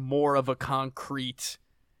for like more of a concrete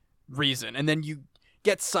reason. And then you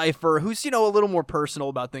get Cypher, who's, you know, a little more personal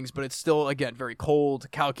about things, but it's still, again, very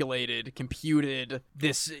cold, calculated, computed.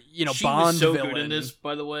 This, you know, Bond villain. She was so good in this,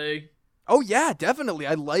 by the way. Oh yeah, definitely.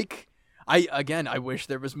 I wish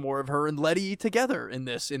there was more of her and Letty together in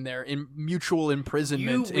this, in their mutual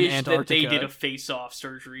imprisonment in Antarctica. You wish that they did a face-off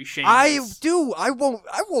surgery, Seamus. I do. I won't.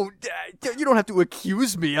 You don't have to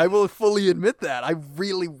accuse me. I will fully admit that. I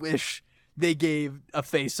really wish they gave a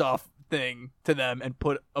face-off thing to them and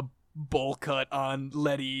put a bowl cut on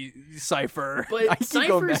Letty Cypher. But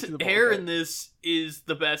Cypher's hair in this is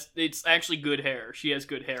the best. It's actually good hair. She has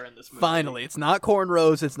good hair in this movie. Finally, it's not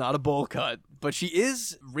cornrows, it's not a bowl cut, but she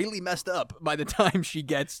is really messed up by the time she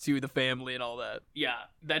gets to the family and all that. Yeah,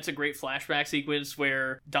 that's a great flashback sequence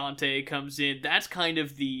where Dante comes in. That's kind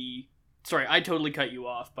of the... Sorry, I totally cut you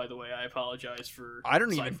off, by the way. I apologize for I don't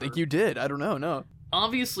Cypher. even think you did. I don't know, no.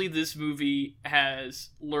 Obviously, this movie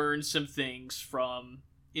has learned some things from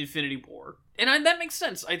Infinity War. And that makes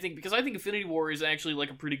sense, I think, because I think Infinity War is actually like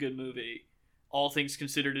a pretty good movie. All things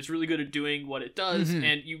considered, it's really good at doing what it does. Mm-hmm.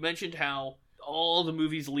 And you mentioned how all the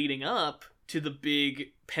movies leading up to the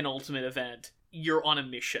big penultimate event, you're on a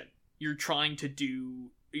mission. You're trying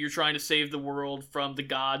to save the world from the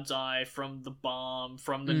God's Eye, from the bomb,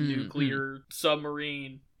 from the nuclear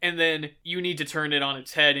submarine. And then you need to turn it on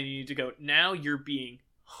its head and you need to go, now you're being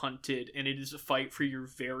hunted and it is a fight for your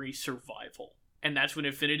very survival. And that's what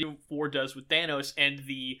Infinity War does with Thanos, and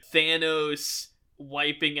the Thanos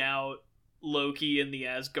wiping out Loki and the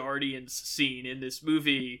Asgardians scene in this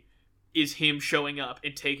movie is him showing up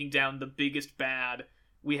and taking down the biggest bad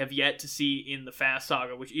we have yet to see in the Fast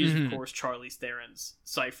Saga, which is, of course, Charlize Theron's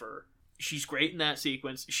Cypher. She's great in that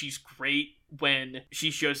sequence. She's great when she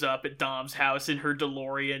shows up at Dom's house in her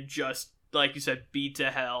DeLorean, just, like you said, beat to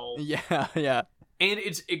hell. Yeah, yeah. And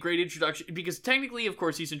it's a great introduction, because technically, of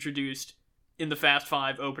course, he's introduced in the Fast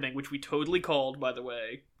Five opening, which we totally called, by the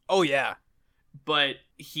way. Oh, yeah. But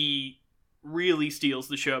he really steals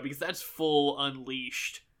the show, because that's full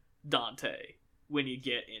unleashed Dante when you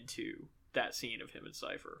get into that scene of him and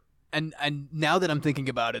Cypher. And now that I'm thinking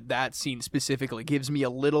about it, that scene specifically gives me a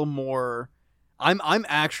little more... I'm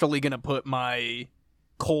actually going to put my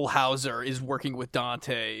Cole Hauser is working with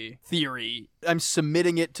Dante theory. I'm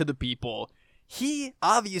submitting it to the people. He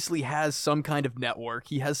obviously has some kind of network.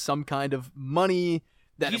 He has some kind of money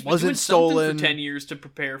that He's it been wasn't doing something stolen. for 10 years to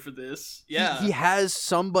prepare for this. Yeah. He has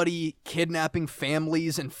somebody kidnapping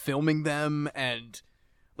families and filming them, and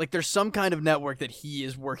like there's some kind of network that he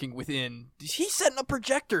is working within. He's setting up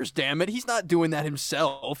projectors, damn it. He's not doing that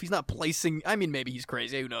himself. He's not placing, I mean, maybe he's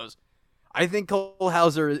crazy, who knows. I think Cole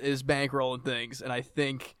Hauser is bankrolling things, and I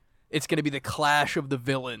think it's going to be the clash of the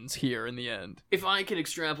villains here in the end. If I can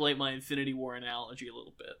extrapolate my Infinity War analogy a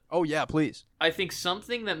little bit. Oh yeah, please. I think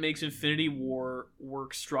something that makes Infinity War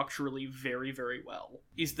work structurally very, very well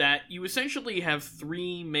is that you essentially have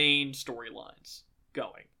 3 main storylines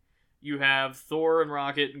going. You have Thor and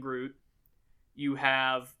Rocket and Groot. You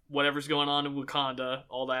have whatever's going on in Wakanda,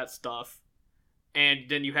 all that stuff. And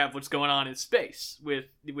then you have what's going on in space with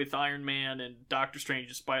Iron Man and Doctor Strange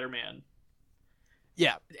and Spider-Man.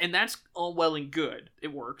 Yeah. And that's all well and good.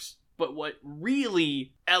 It works. But what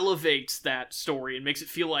really elevates that story and makes it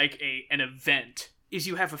feel like an event is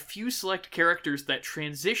you have a few select characters that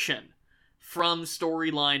transition from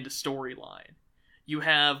storyline to storyline. You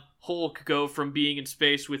have Hulk go from being in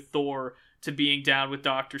space with Thor to being down with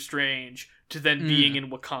Doctor Strange to then being in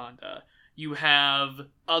Wakanda. You have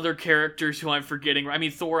other characters who I'm forgetting. I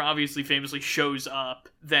mean, Thor obviously famously shows up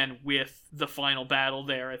then with the final battle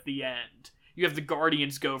there at the end. You have the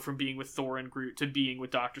Guardians go from being with Thor and Groot to being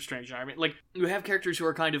with Doctor Strange and Iron Man. Like, you have characters who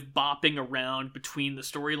are kind of bopping around between the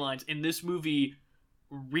storylines, and this movie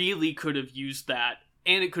really could have used that.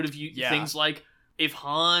 And it could have used things like if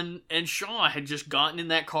Han and Shaw had just gotten in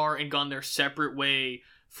that car and gone their separate way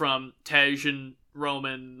from Tej and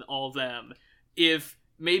Roman, all of them. If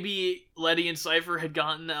maybe Letty and Cypher had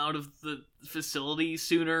gotten out of the facility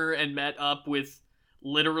sooner and met up with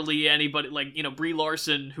literally anybody, like, you know, Brie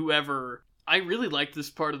Larson, whoever. I really liked this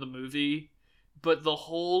part of the movie, but the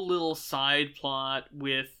whole little side plot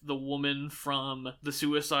with the woman from the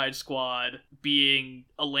Suicide Squad being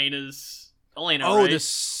Elena, oh, right? the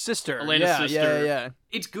sister. Elena's sister. Yeah.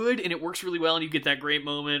 It's good, and it works really well, and you get that great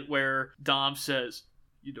moment where Dom says,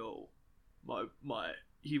 you know,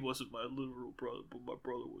 he wasn't my literal brother, but my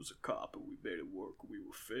brother was a cop, and we made it work. We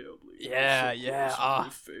were family. Yeah. We were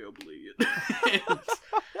family.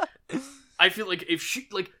 And I feel like if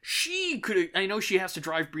she could have, I know she has to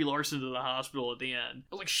drive Brie Larson to the hospital at the end,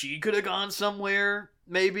 but like she could have gone somewhere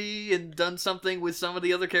maybe and done something with some of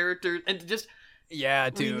the other characters, and just we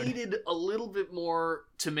needed a little bit more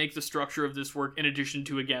to make the structure of this work. In addition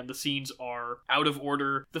to, again, the scenes are out of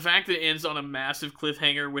order. The fact that it ends on a massive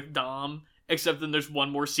cliffhanger with Dom. Except then there's one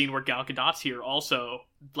more scene where Gal Gadot's here also.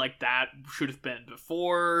 Like, that should have been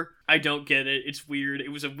before. I don't get it. It's weird. It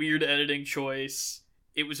was a weird editing choice.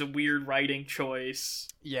 It was a weird writing choice.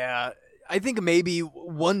 Yeah. I think maybe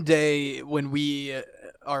one day when we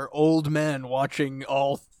are old men watching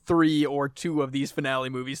all 3 or 2 of these finale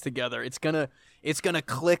movies together, it's gonna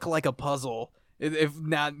click like a puzzle. If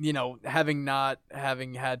not, you know, having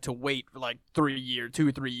had to wait for like 3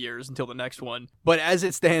 years until the next one. But as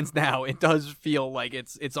it stands now, it does feel like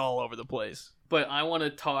it's all over the place. But I want to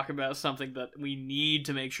talk about something that we need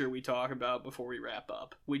to make sure we talk about before we wrap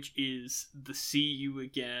up, which is the "See You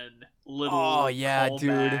Again" little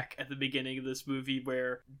callback at the beginning of this movie,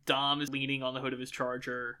 where Dom is leaning on the hood of his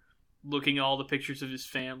Charger, looking at all the pictures of his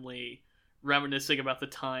family, reminiscing about the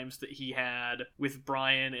times that he had with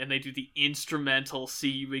Brian, and they do the instrumental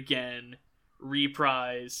 "See You Again"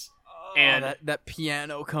 reprise. And that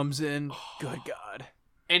piano comes in. Good God.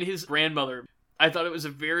 And his grandmother, I thought it was a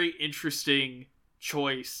very interesting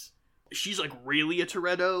choice. She's like really a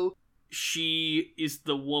Toretto. She is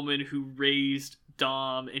the woman who raised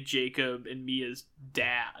Dom and Jacob and Mia's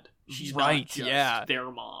dad. She's not just their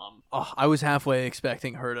mom. Oh, I was halfway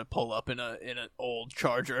expecting her to pull up in an old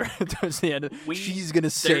Charger towards the end. She's gonna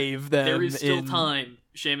save them. There is still time,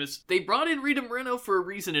 Seamus. They brought in Rita Moreno for a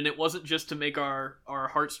reason, and it wasn't just to make our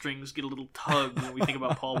heartstrings get a little tugged when we think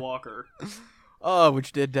about Paul Walker. Oh,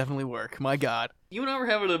 which did definitely work. My God. You and I were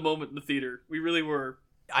having a moment in the theater. We really were.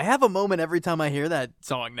 I have a moment every time I hear that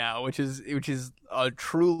song now, which is a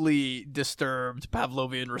truly disturbed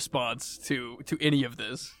Pavlovian response to any of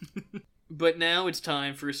this. But now it's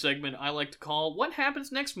time for a segment I like to call "What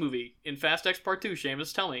Happens Next Movie" in Fast X Part 2.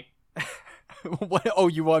 Seamus, tell me. What? Oh,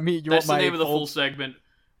 you want me? That's the name of the full segment.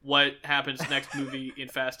 What happens next movie in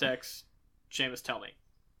Fast X? Seamus, tell me.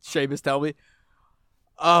 Seamus, tell me.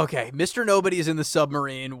 Okay, Mr. Nobody is in the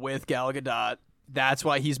submarine with Gal Gadot. That's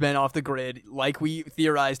why he's been off the grid. Like we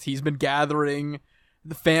theorized, he's been gathering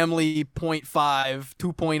the family 0.5,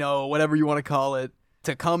 2.0, whatever you want to call it,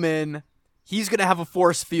 to come in. He's going to have a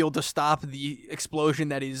force field to stop the explosion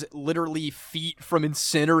that is literally feet from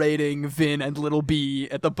incinerating Vin and Little B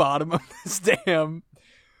at the bottom of this dam.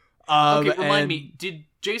 Okay, remind me, did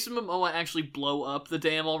Jason Momoa actually blow up the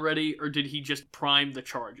dam already, or did he just prime the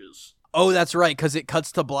charges? Oh, that's right, because it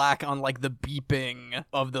cuts to black on, like, the beeping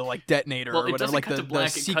of the, like, detonator Well, or it whatever. doesn't Like, cut to black,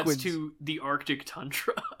 it sequence. cuts to the Arctic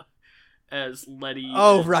tundra as Letty.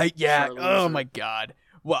 Oh, right, yeah. Charlize Oh, are- my God.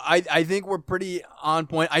 Well, I think we're pretty on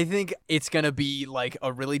point. I think it's going to be, like,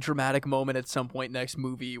 a really dramatic moment at some point next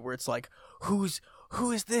movie where it's like, who is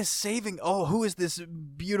this saving? Oh, who is this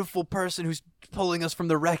beautiful person who's pulling us from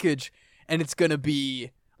the wreckage? And it's going to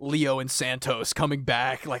be Leo and Santos coming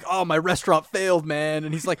back like, oh, my restaurant failed, man.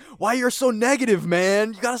 And he's like, why you're so negative,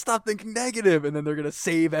 man? You got to stop thinking negative. And then they're going to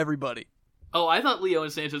save everybody. Oh, I thought Leo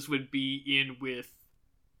and Santos would be in with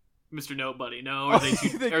Mr. Nobody. No, are they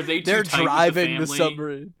too, are they too They're tight driving with the the family?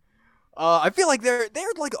 submarine. I feel like they're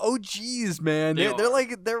like OGs, man. They They're are.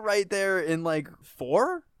 like they're right there in like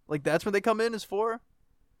 4. Like that's when they come in is 4.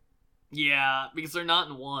 Yeah, because they're not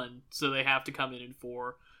in 1, so they have to come in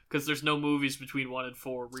 4. Because there's no movies between 1 and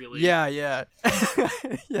 4, really. Yeah. Yeah.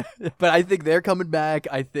 But I think they're coming back.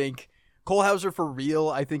 I think Cole Hauser for real.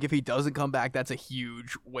 I think if he doesn't come back, that's a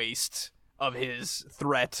huge waste of his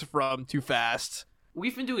threat from Too Fast.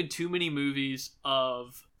 We've been doing too many movies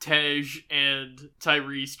of Tej and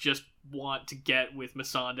Tyrese just want to get with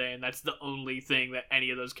Missandei, and that's the only thing that any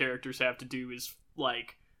of those characters have to do is,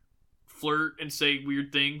 like, flirt and say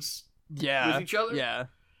weird things Yeah. with each other. Yeah.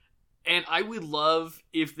 And I would love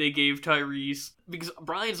if they gave Tyrese, because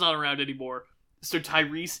Brian's not around anymore, so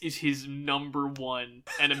Tyrese is his number one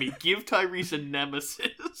enemy. Give Tyrese a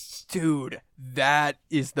nemesis. Dude, that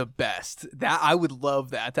is the best. That I would love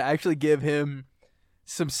that, to actually give him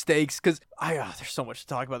some stakes, because there's so much to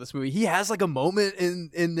talk about this movie. He has like a moment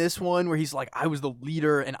in this one where he's like, I was the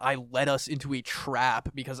leader and I led us into a trap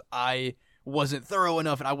because I wasn't thorough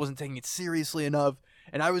enough and I wasn't taking it seriously enough.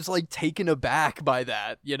 And I was like taken aback by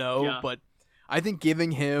that, you know? Yeah. But I think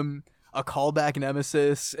giving him a callback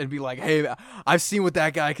nemesis and be like, hey, I've seen what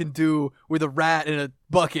that guy can do with a rat in a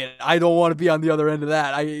bucket. I don't want to be on the other end of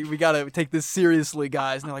that. We gotta take this seriously,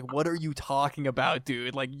 guys. And they're like, what are you talking about,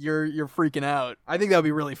 dude? Like, you're freaking out. I think that would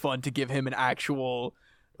be really fun to give him an actual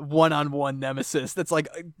one-on-one nemesis that's like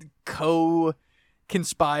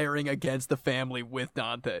co-conspiring against the family with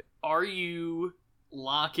Dante. Are you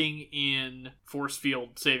locking in Force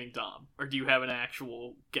Field saving Dom, or do you have an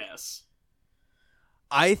actual guess?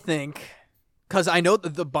 I think, because I know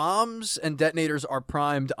that the bombs and detonators are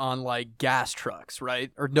primed on, like, gas trucks,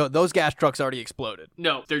 right? Or no, those gas trucks already exploded.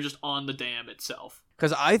 No, they're just on the dam itself.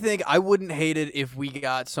 Because I think I wouldn't hate it if we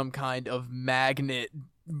got some kind of magnet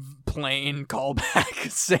plane callback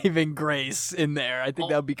saving grace in there. I think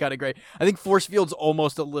that would be kind of great. I think force field's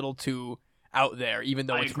almost a little too out there, even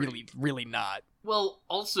though it's agree. really, really not. Well,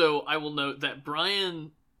 also, I will note that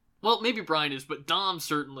Brian... Well, maybe Brian is, but Dom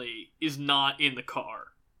certainly is not in the car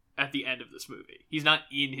at the end of this movie. He's not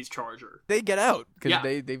in his Charger. They get out, because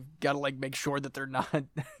Yeah. they've got to, like, make sure that they're not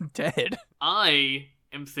dead. I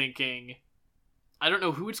am thinking... I don't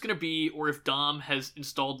know who it's going to be, or if Dom has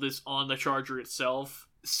installed this on the Charger itself.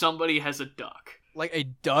 Somebody has a duck. Like a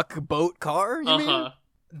duck boat car, you mean? Uh-huh.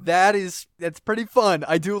 That's pretty fun.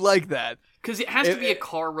 I do like that. Because it has to be a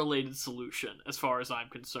car-related solution, as far as I'm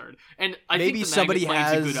concerned. And I Maybe think the somebody magnet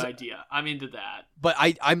plane's a has- good idea. I'm into that. But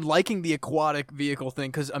I'm liking the aquatic vehicle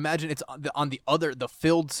thing, because imagine it's on the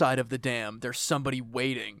filled side of the dam, there's somebody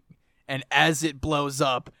waiting. And as it blows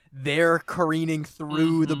up, they're careening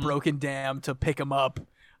through the broken dam to pick them up.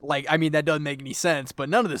 Like, I mean, that doesn't make any sense, but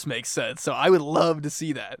none of this makes sense. So I would love to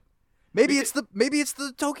see that. Maybe it's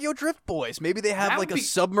the Tokyo Drift Boys. Maybe they have That like would a be-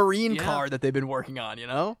 submarine yeah. car that they've been working on, you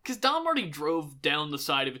know? Because Dom already drove down the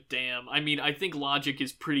side of a dam. I mean, I think logic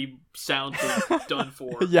is pretty soundly done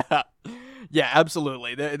for. Yeah. Yeah,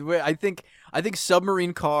 absolutely. I think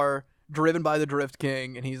submarine car driven by the Drift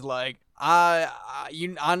King, and he's like, I'd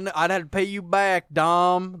have to pay you back,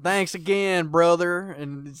 Dom. Thanks again, brother.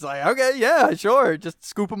 And it's like, okay, yeah, sure. Just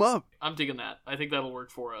scoop him up. I'm digging that. I think that'll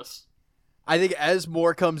work for us. I think as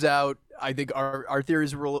more comes out, I think our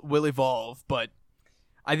theories will evolve, but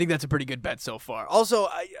I think that's a pretty good bet so far. Also,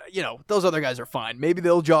 those other guys are fine. Maybe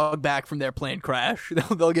they'll jog back from their plane crash.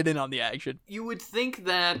 They'll get in on the action. You would think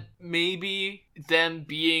that maybe them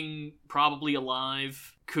being probably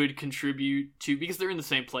alive could contribute to... Because they're in the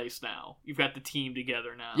same place now. You've got the team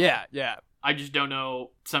together now. Yeah. I just don't know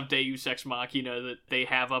some Deus Ex Machina that they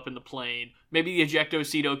have up in the plane. Maybe the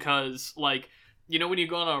Ejectocito, because, like... You know when you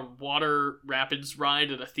go on a water rapids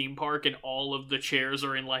ride at a theme park and all of the chairs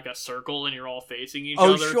are in like a circle and you're all facing each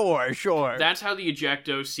other? Oh, sure. That's how the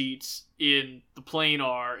ejecto seats in the plane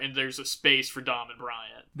are, and there's a space for Dom and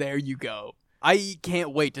Brian. There you go. I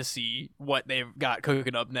can't wait to see what they've got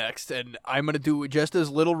cooking up next, and I'm going to do just as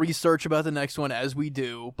little research about the next one as we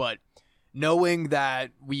do, but knowing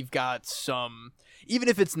that we've got some, even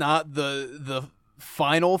if it's not the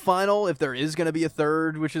final, if there is going to be a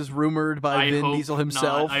third, which is rumored by Vin Diesel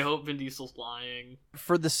himself. I hope Vin Diesel's lying.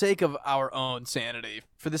 For the sake of our own sanity,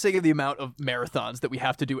 for the sake of the amount of marathons that we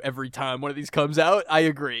have to do every time one of these comes out, I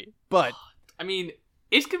agree. But I mean,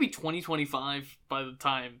 it's going to be 2025 by the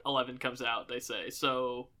time 11 comes out, they say.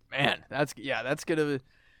 So, man, we're going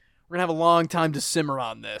to have a long time to simmer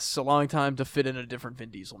on this, a long time to fit in a different Vin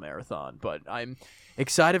Diesel marathon, but I'm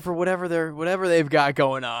excited for whatever they've got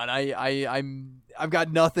going on. I've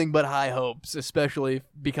got nothing but high hopes, especially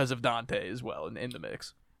because of Dante as well in the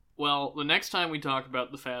mix. Well, the next time we talk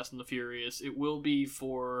about the Fast and the Furious, it will be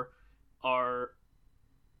for our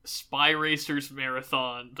Spy Racers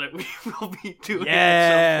marathon that we will be doing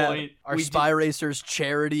at some point. Our Spy Racers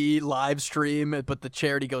charity live stream, but the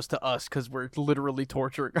charity goes to us because we're literally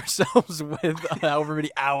torturing ourselves with however many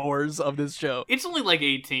hours of this show. It's only like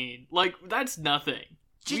 18. Like, that's nothing.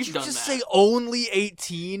 Did you just say only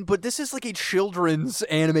 18? But this is like a children's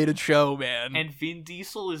animated show, man. And Vin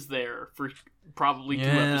Diesel is there for probably 2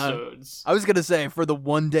 episodes. I was going to say, for the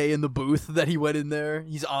one day in the booth that he went in there,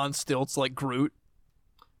 he's on stilts like Groot.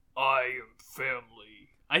 I am family.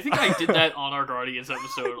 I think I did that on our Guardians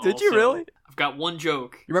episode. Did you really? I've got one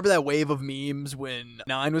joke. You remember that wave of memes when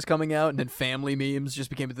 9 was coming out and then family memes just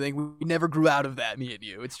became a thing? We never grew out of that, me and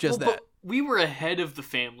you. It's just that. But we were ahead of the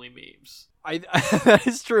family memes. That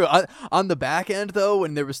is true. On the back end, though,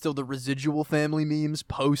 when there was still the residual family memes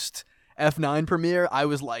post F9 premiere, I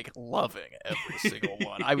was like loving every single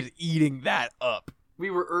one. I was eating that up. We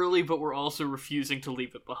were early, but we're also refusing to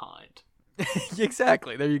leave it behind.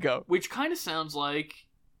 Exactly. There you go. Which kind of sounds like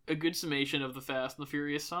a good summation of the Fast and the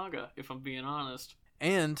Furious saga, if I'm being honest.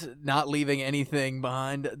 And not leaving anything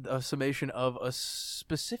behind, a summation of a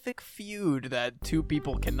specific feud that 2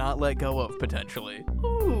 people cannot let go of, potentially.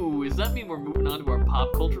 Ooh, does that mean we're moving on to our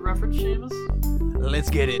pop culture reference, Seamus? Let's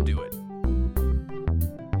get into it.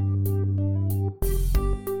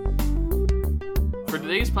 For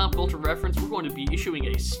today's pop culture reference, we're going to be issuing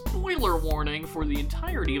a spoiler warning for the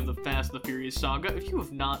entirety of the Fast and the Furious saga. If you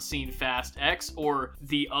have not seen Fast X or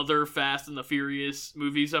the other Fast and the Furious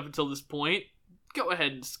movies up until this point, go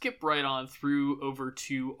ahead and skip right on through over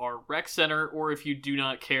to our rec center, or if you do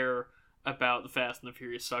not care about the Fast and the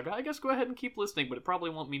Furious saga, I guess go ahead and keep listening, but it probably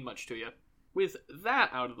won't mean much to you. With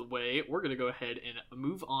that out of the way, we're going to go ahead and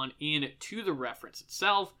move on in to the reference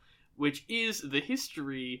itself, which is the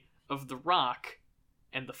history of The Rock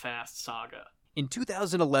and the Fast saga. In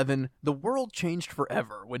 2011, the world changed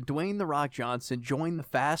forever when Dwayne "The Rock" Johnson joined the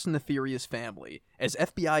Fast and the Furious family as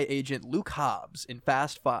FBI agent Luke Hobbs in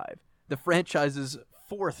Fast 5, the franchise's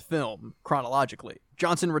 4th film chronologically.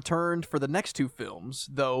 Johnson returned for the next 2 films,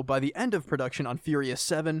 though by the end of production on Furious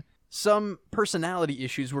 7, some personality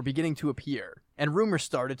issues were beginning to appear, and rumors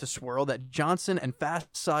started to swirl that Johnson and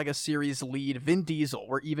Fast Saga series lead Vin Diesel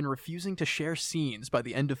were even refusing to share scenes by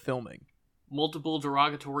the end of filming. Multiple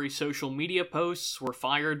derogatory social media posts were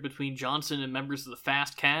fired between Johnson and members of the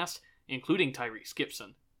Fast cast, including Tyrese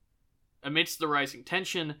Gibson. Amidst the rising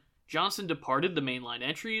tension, Johnson departed the mainline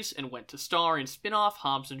entries and went to star in spin-off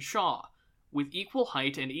Hobbs and Shaw, with equal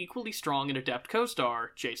height and equally strong and adept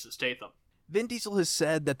co-star Jason Statham. Vin Diesel has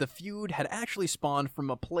said that the feud had actually spawned from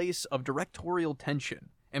a place of directorial tension,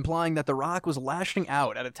 implying that The Rock was lashing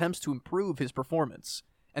out at attempts to improve his performance,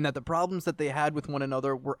 and that the problems that they had with one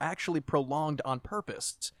another were actually prolonged on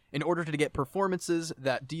purpose in order to get performances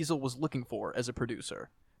that Diesel was looking for as a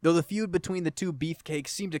producer. Though the feud between the 2 beefcakes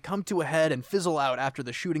seemed to come to a head and fizzle out after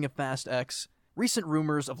the shooting of Fast X, recent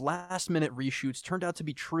rumors of last-minute reshoots turned out to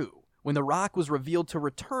be true, when The Rock was revealed to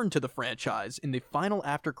return to the franchise in the final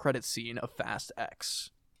after-credits scene of Fast X.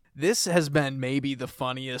 This has been maybe the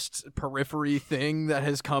funniest periphery thing that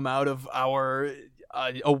has come out of our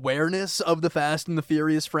awareness of the Fast and the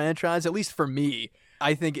Furious franchise, at least for me.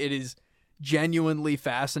 I think it is genuinely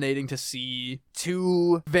fascinating to see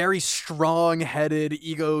 2 very strong-headed,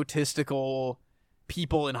 egotistical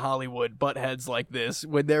people in Hollywood butt heads like this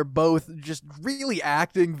when they're both just really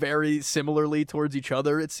acting very similarly towards each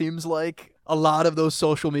other. It seems like a lot of those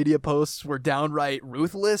social media posts were downright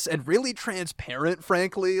ruthless and really transparent,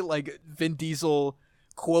 frankly, like Vin Diesel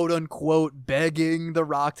quote-unquote begging The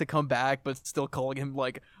Rock to come back, but still calling him,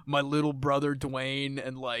 like, my little brother Dwayne,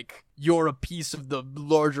 and, like, you're a piece of the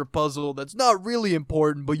larger puzzle that's not really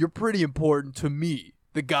important, but you're pretty important to me,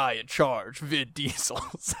 the guy in charge, Vin Diesel.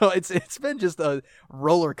 So it's been just a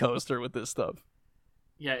roller coaster with this stuff.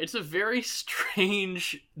 Yeah, it's a very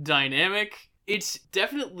strange dynamic. It's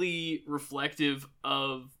definitely reflective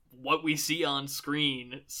of what we see on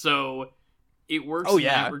screen, so it works in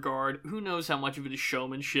that regard. Who knows how much of it is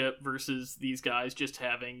showmanship versus these guys just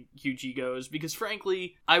having huge egos, because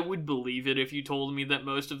frankly, I would believe it if you told me that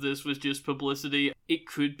most of this was just publicity. It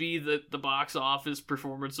could be that the box office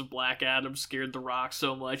performance of Black Adam scared The Rock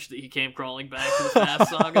so much that he came crawling back to the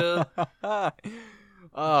Fast Saga.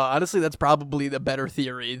 Honestly, that's probably the better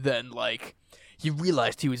theory than, like, he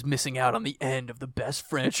realized he was missing out on the end of the best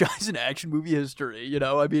franchise in action movie history, you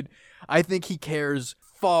know? I mean, I think he cares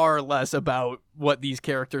far less about what these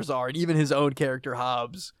characters are, and even his own character,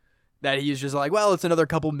 Hobbs, that he's just like, well, it's another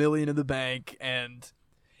couple million in the bank, and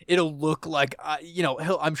it'll look like,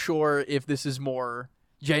 I'm sure if this is more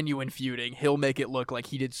genuine feuding, he'll make it look like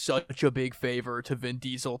he did such a big favor to Vin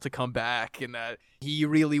Diesel to come back, and that he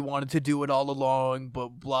really wanted to do it all along,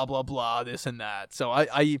 but blah, blah, blah, this and that. So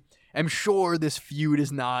I am sure this feud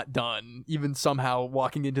is not done, even somehow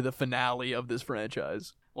walking into the finale of this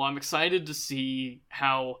franchise. Well, I'm excited to see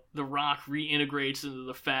how The Rock reintegrates into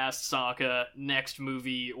the Fast Saga next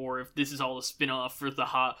movie, or if this is all a spin-off for the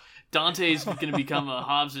Dante's going to become a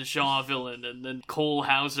Hobbs and Shaw villain, and then Cole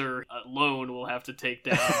Hauser alone will have to take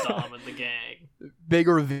down Dom and the gang. Big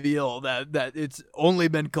reveal that it's only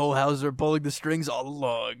been Cole Hauser pulling the strings all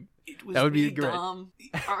along. It was that would be great. Dom,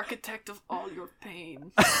 the architect of all your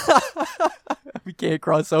pain. We can't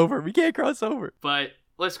cross over. But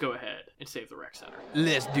let's go ahead and save the rec center.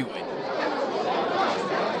 Let's do it.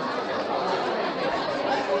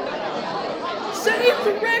 Save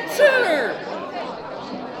the rec center!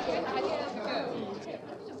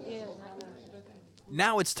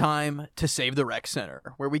 Now it's time to save the rec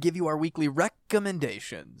center, where we give you our weekly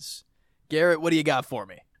recommendations. Garrett, what do you got for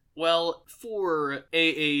me? Well, for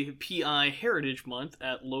AAPI Heritage Month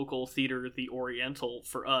at local theater The Oriental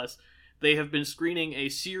for us, they have been screening a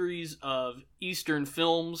series of Eastern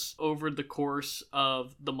films over the course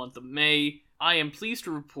of the month of May. I am pleased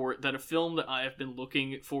to report that a film that I have been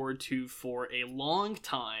looking forward to for a long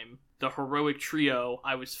time, The Heroic Trio,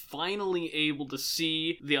 I was finally able to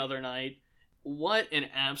see the other night. What an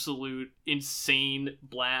absolute insane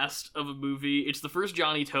blast of a movie. It's the first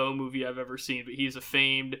Johnny To movie I've ever seen, but he's a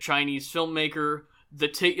famed Chinese filmmaker. The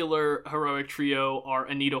titular Heroic Trio are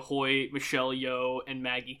Anita Hoy, Michelle Yeoh, and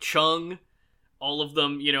Maggie Chung. All of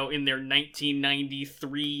them, in their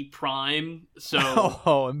 1993 prime. So,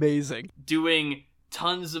 amazing. Doing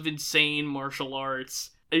tons of insane martial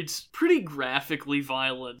arts. It's pretty graphically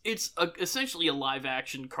violent. It's essentially a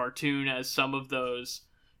live-action cartoon, as some of those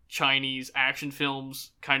Chinese action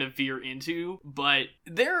films kind of veer into, but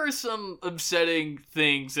there are some upsetting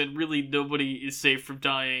things, and really nobody is safe from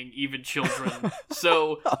dying, even children.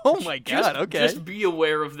 So, oh my god, okay. Just be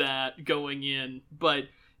aware of that going in. But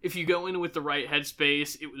if you go in with the right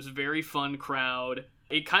headspace, it was a very fun crowd.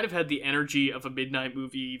 It kind of had the energy of a midnight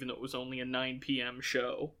movie, even though it was only a 9 p.m.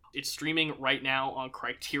 show. It's streaming right now on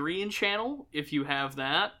Criterion Channel, if you have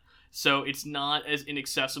that. So it's not as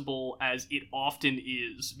inaccessible as it often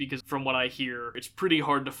is, because from what I hear, it's pretty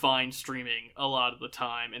hard to find streaming a lot of the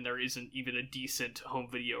time, and there isn't even a decent home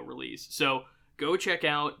video release. So go check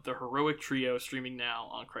out The Heroic Trio, streaming now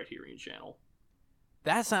on Criterion Channel.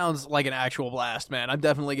 That sounds like an actual blast, man. I'm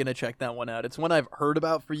definitely going to check that one out. It's one I've heard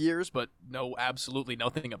about for years, but know absolutely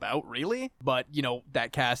nothing about, really. But,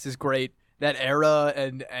 that cast is great. That era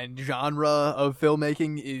and genre of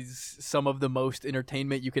filmmaking is some of the most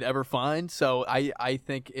entertainment you could ever find. So I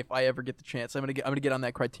think if I ever get the chance, I'm gonna get on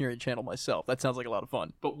that Criterion Channel myself. That sounds like a lot of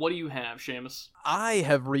fun. But what do you have, Seamus? I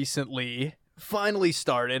have recently finally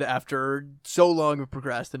started, after so long of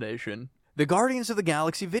procrastination, the Guardians of the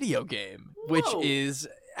Galaxy video game, which is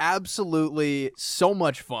absolutely so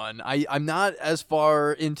much fun. I'm not as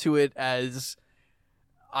far into it as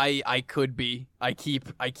I could be. I keep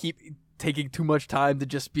taking too much time to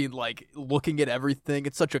just be looking at everything.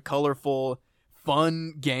 It's such a colorful,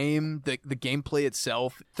 fun game. The gameplay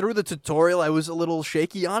itself, through the tutorial, I was a little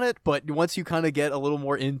shaky on it, but once you kind of get a little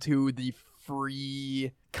more into the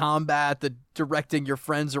free combat, the directing your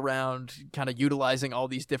friends around, kind of utilizing all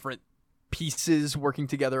these different pieces working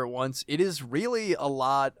together at once, it is really a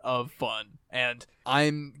lot of fun. And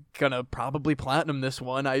I'm gonna probably platinum this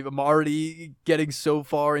one. I'm already getting so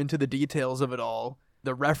far into the details of it all.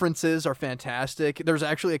 The references are fantastic. There's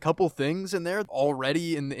actually a couple things in there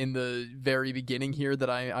already in the very beginning here that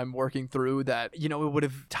I'm working through that, it would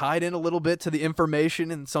have tied in a little bit to the information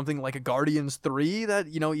in something like a Guardians 3 that,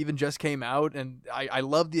 even just came out. And I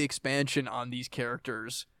love the expansion on these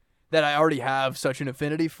characters that I already have such an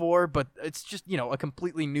affinity for, but it's just, a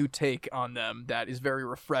completely new take on them that is very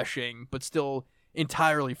refreshing, but still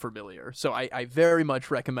entirely familiar. So I very much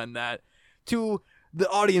recommend that. to the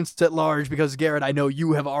audience at large, because Garrett, I know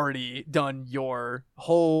you have already done your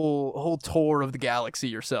whole tour of the galaxy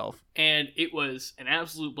yourself. And it was an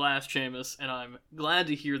absolute blast, Seamus, and I'm glad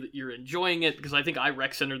to hear that you're enjoying it, because I think I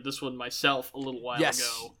rec-centered this one myself a little while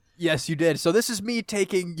ago. Yes, you did. So this is me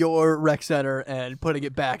taking your rec center and putting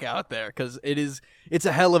it back out there, because it's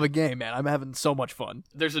a hell of a game, man. I'm having so much fun.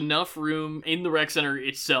 There's enough room in the rec center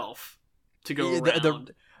itself to go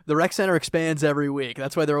around. The rec center expands every week.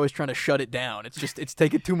 That's why they're always trying to shut it down. It's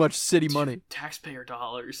taking too much city money. Taxpayer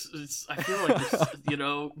dollars. I feel like this,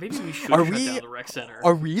 maybe we should shut down the rec center.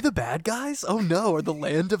 Are we the bad guys? Oh no, are the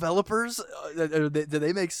land developers? Do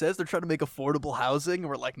they make sense? They're trying to make affordable housing, and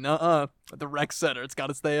we're like, nuh-uh. The rec center, it's got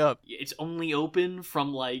to stay up. It's only open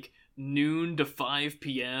from noon to 5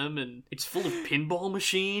 p.m. and it's full of pinball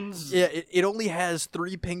machines. Yeah, it only has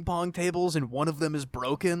 3 ping pong tables and one of them is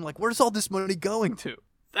broken. Where's all this money going to?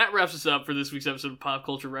 That wraps us up for this week's episode of Pop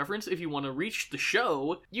Culture Reference. If you want to reach the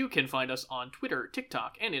show, you can find us on Twitter,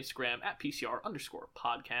 TikTok, and Instagram at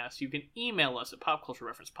 @PCR_podcast. You can email us at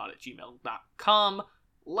popculturereferencepod@gmail.com.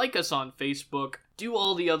 Like us on Facebook. Do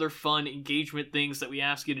all the other fun engagement things that we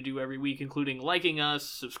ask you to do every week, including liking us,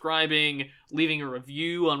 subscribing, leaving a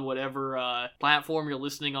review on whatever platform you're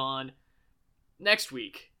listening on. Next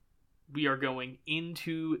week, we are going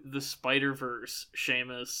into the Spider-Verse,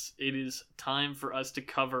 Seamus. It is time for us to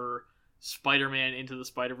cover Spider-Man Into the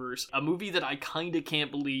Spider-Verse, a movie that I kinda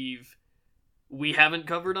can't believe we haven't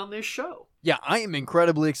covered on this show. Yeah, I am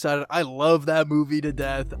incredibly excited. I love that movie to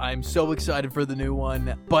death. I'm so excited for the new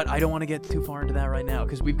one, but I don't want to get too far into that right now,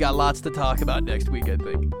 because we've got lots to talk about next week, I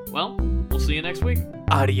think. Well, we'll see you next week.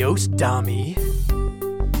 Adios, Dami.